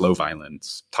 abandonment, slow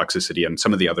violence, toxicity, and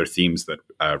some of the other themes that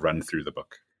run through the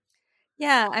book.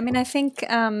 Yeah, I mean, I think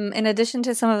in addition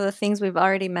to some of the things we've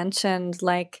already mentioned,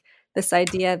 like this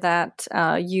idea that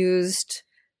used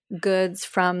goods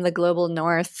from the global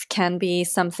north can be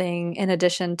something in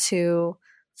addition to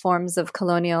forms of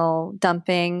colonial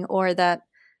dumping, or that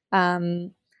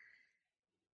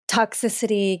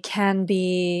toxicity can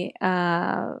be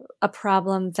a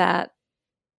problem that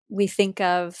we think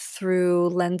of through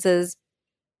lenses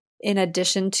in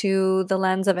addition to the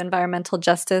lens of environmental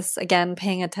justice, again,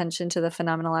 paying attention to the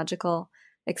phenomenological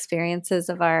experiences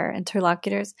of our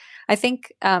interlocutors. I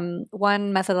think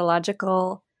one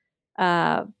methodological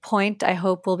point I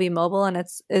hope will be mobile, and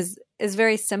is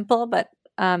very simple but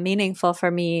meaningful for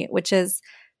me, which is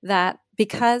that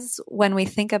because when we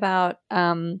think about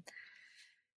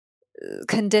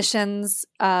conditions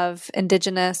of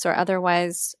indigenous or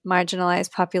otherwise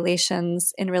marginalized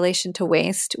populations in relation to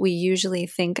waste, we usually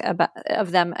think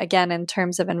of them again in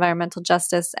terms of environmental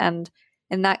justice, and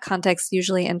in that context,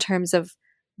 usually in terms of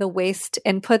the waste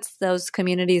inputs those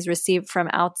communities receive from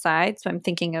outside. So I'm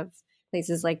thinking of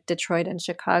places like Detroit and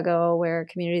Chicago, where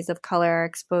communities of color are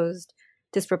exposed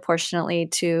disproportionately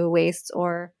to waste,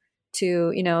 or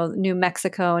to, New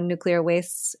Mexico and nuclear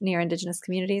wastes near indigenous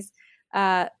communities.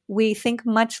 We think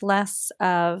much less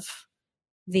of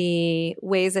the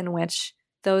ways in which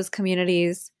those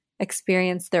communities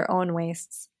experience their own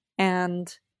wastes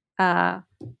and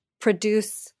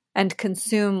produce and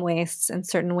consume wastes in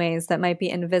certain ways that might be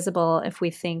invisible if we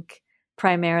think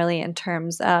primarily in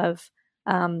terms of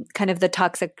kind of the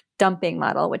toxic dumping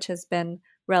model, which has been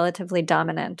relatively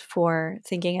dominant for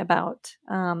thinking about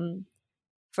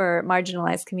for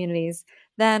marginalized communities.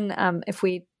 Then if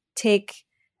we take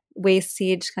waste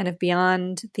siege kind of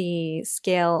beyond the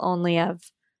scale only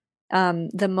of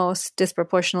the most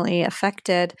disproportionately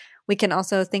affected, we can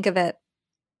also think of it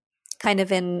kind of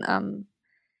in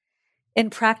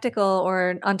practical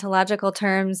or ontological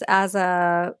terms as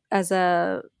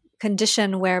a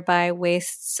condition whereby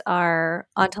wastes are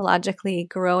ontologically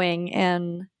growing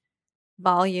in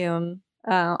volume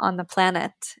on the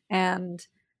planet. And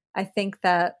I think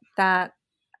that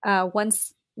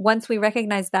once we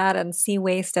recognize that and see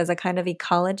waste as a kind of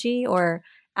ecology or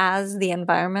as the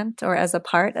environment or as a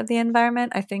part of the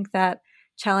environment, I think that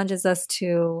challenges us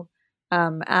to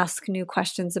ask new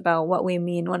questions about what we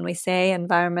mean when we say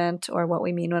environment, or what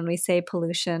we mean when we say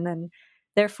pollution, and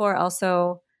therefore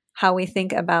also how we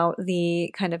think about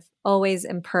the kind of always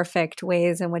imperfect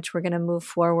ways in which we're going to move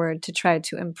forward to try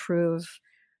to improve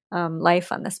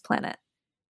life on this planet.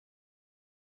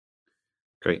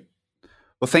 Great.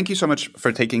 Well, thank you so much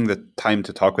for taking the time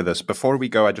to talk with us. Before we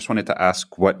go, I just wanted to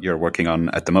ask what you're working on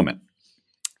at the moment.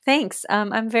 Thanks.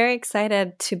 I'm very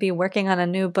excited to be working on a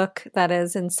new book that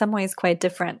is in some ways quite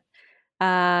different.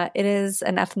 It is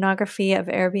an ethnography of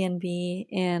Airbnb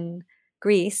in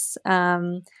Greece.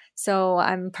 So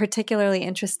I'm particularly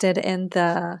interested in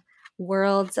the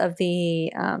worlds of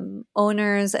the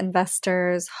owners,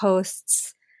 investors,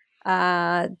 hosts,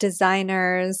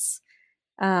 designers,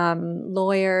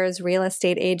 lawyers, real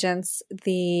estate agents,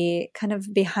 the kind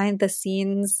of behind the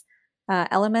scenes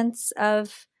elements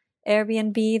of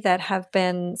Airbnb that have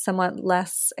been somewhat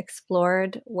less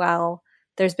explored, while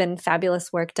there's been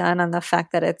fabulous work done on the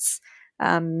fact that it's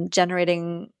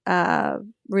generating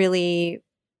really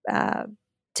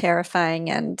terrifying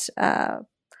and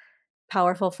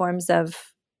powerful forms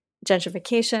of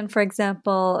gentrification, for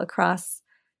example, across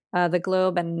the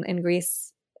globe and in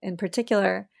Greece in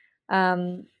particular.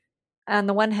 On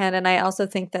the one hand, and I also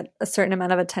think that a certain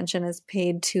amount of attention is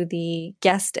paid to the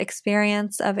guest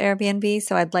experience of Airbnb.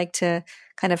 So I'd like to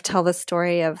kind of tell the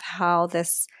story of how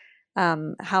this,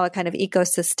 how a kind of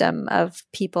ecosystem of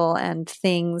people and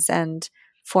things and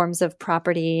forms of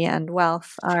property and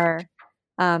wealth are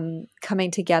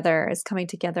coming together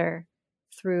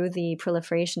through the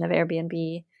proliferation of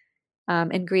Airbnb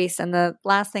in Greece. And the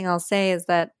last thing I'll say is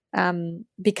that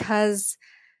because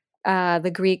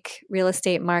the Greek real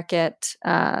estate market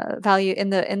value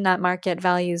in that market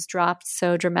values dropped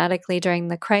so dramatically during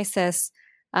the crisis,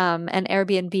 and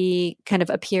Airbnb kind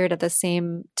of appeared at the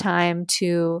same time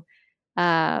to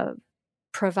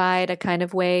provide a kind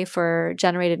of way for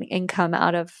generating income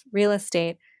out of real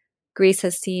estate. Greece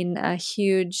has seen a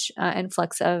huge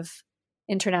influx of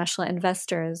international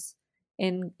investors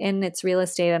in its real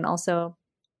estate, and also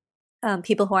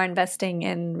people who are investing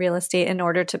in real estate in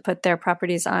order to put their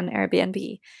properties on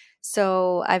Airbnb.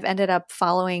 So I've ended up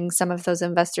following some of those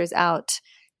investors out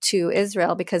to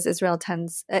Israel, because Israel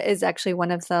is actually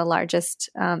one of the largest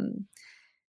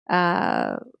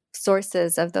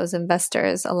sources of those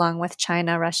investors, along with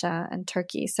China, Russia, and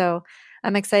Turkey. So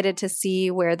I'm excited to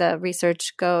see where the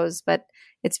research goes, but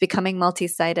it's becoming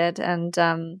multi-sided, and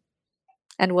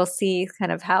we'll see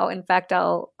kind of how, in fact,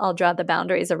 I'll draw the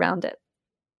boundaries around it.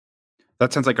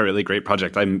 That sounds like a really great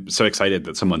project. I'm so excited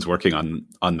that someone's working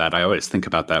on that. I always think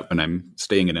about that when I'm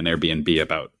staying in an Airbnb,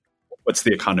 about what's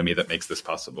the economy that makes this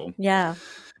possible. Yeah.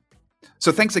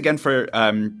 So thanks again for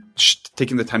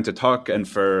taking the time to talk, and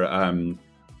for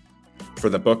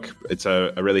the book. It's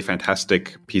a really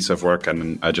fantastic piece of work,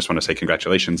 and I just want to say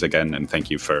congratulations again, and thank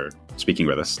you for speaking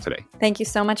with us today. Thank you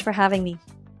so much for having me.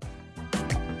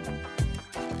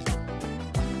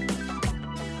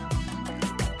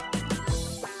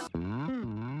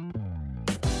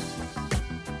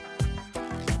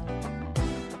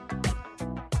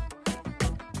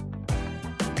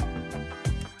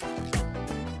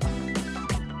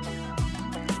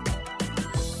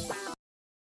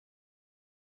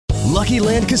 Lucky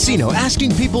Land Casino,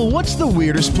 asking people, what's the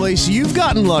weirdest place you've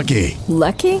gotten lucky?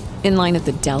 Lucky? In line at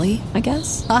the deli, I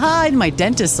guess? Aha, in my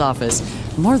dentist's office.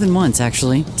 More than once,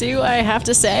 actually. Do I have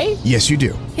to say? Yes, you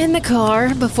do. In the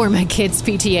car before my kids'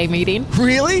 PTA meeting.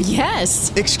 Really?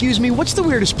 Yes. Excuse me, what's the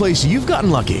weirdest place you've gotten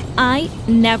lucky? I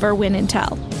never win and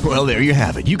tell. Well, there you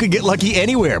have it. You can get lucky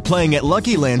anywhere, playing at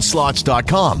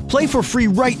LuckyLandSlots.com. Play for free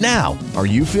right now. Are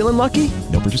you feeling lucky?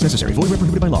 No purchase necessary. Void where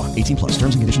prohibited by law. 18+.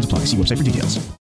 Terms and conditions apply. See website for details.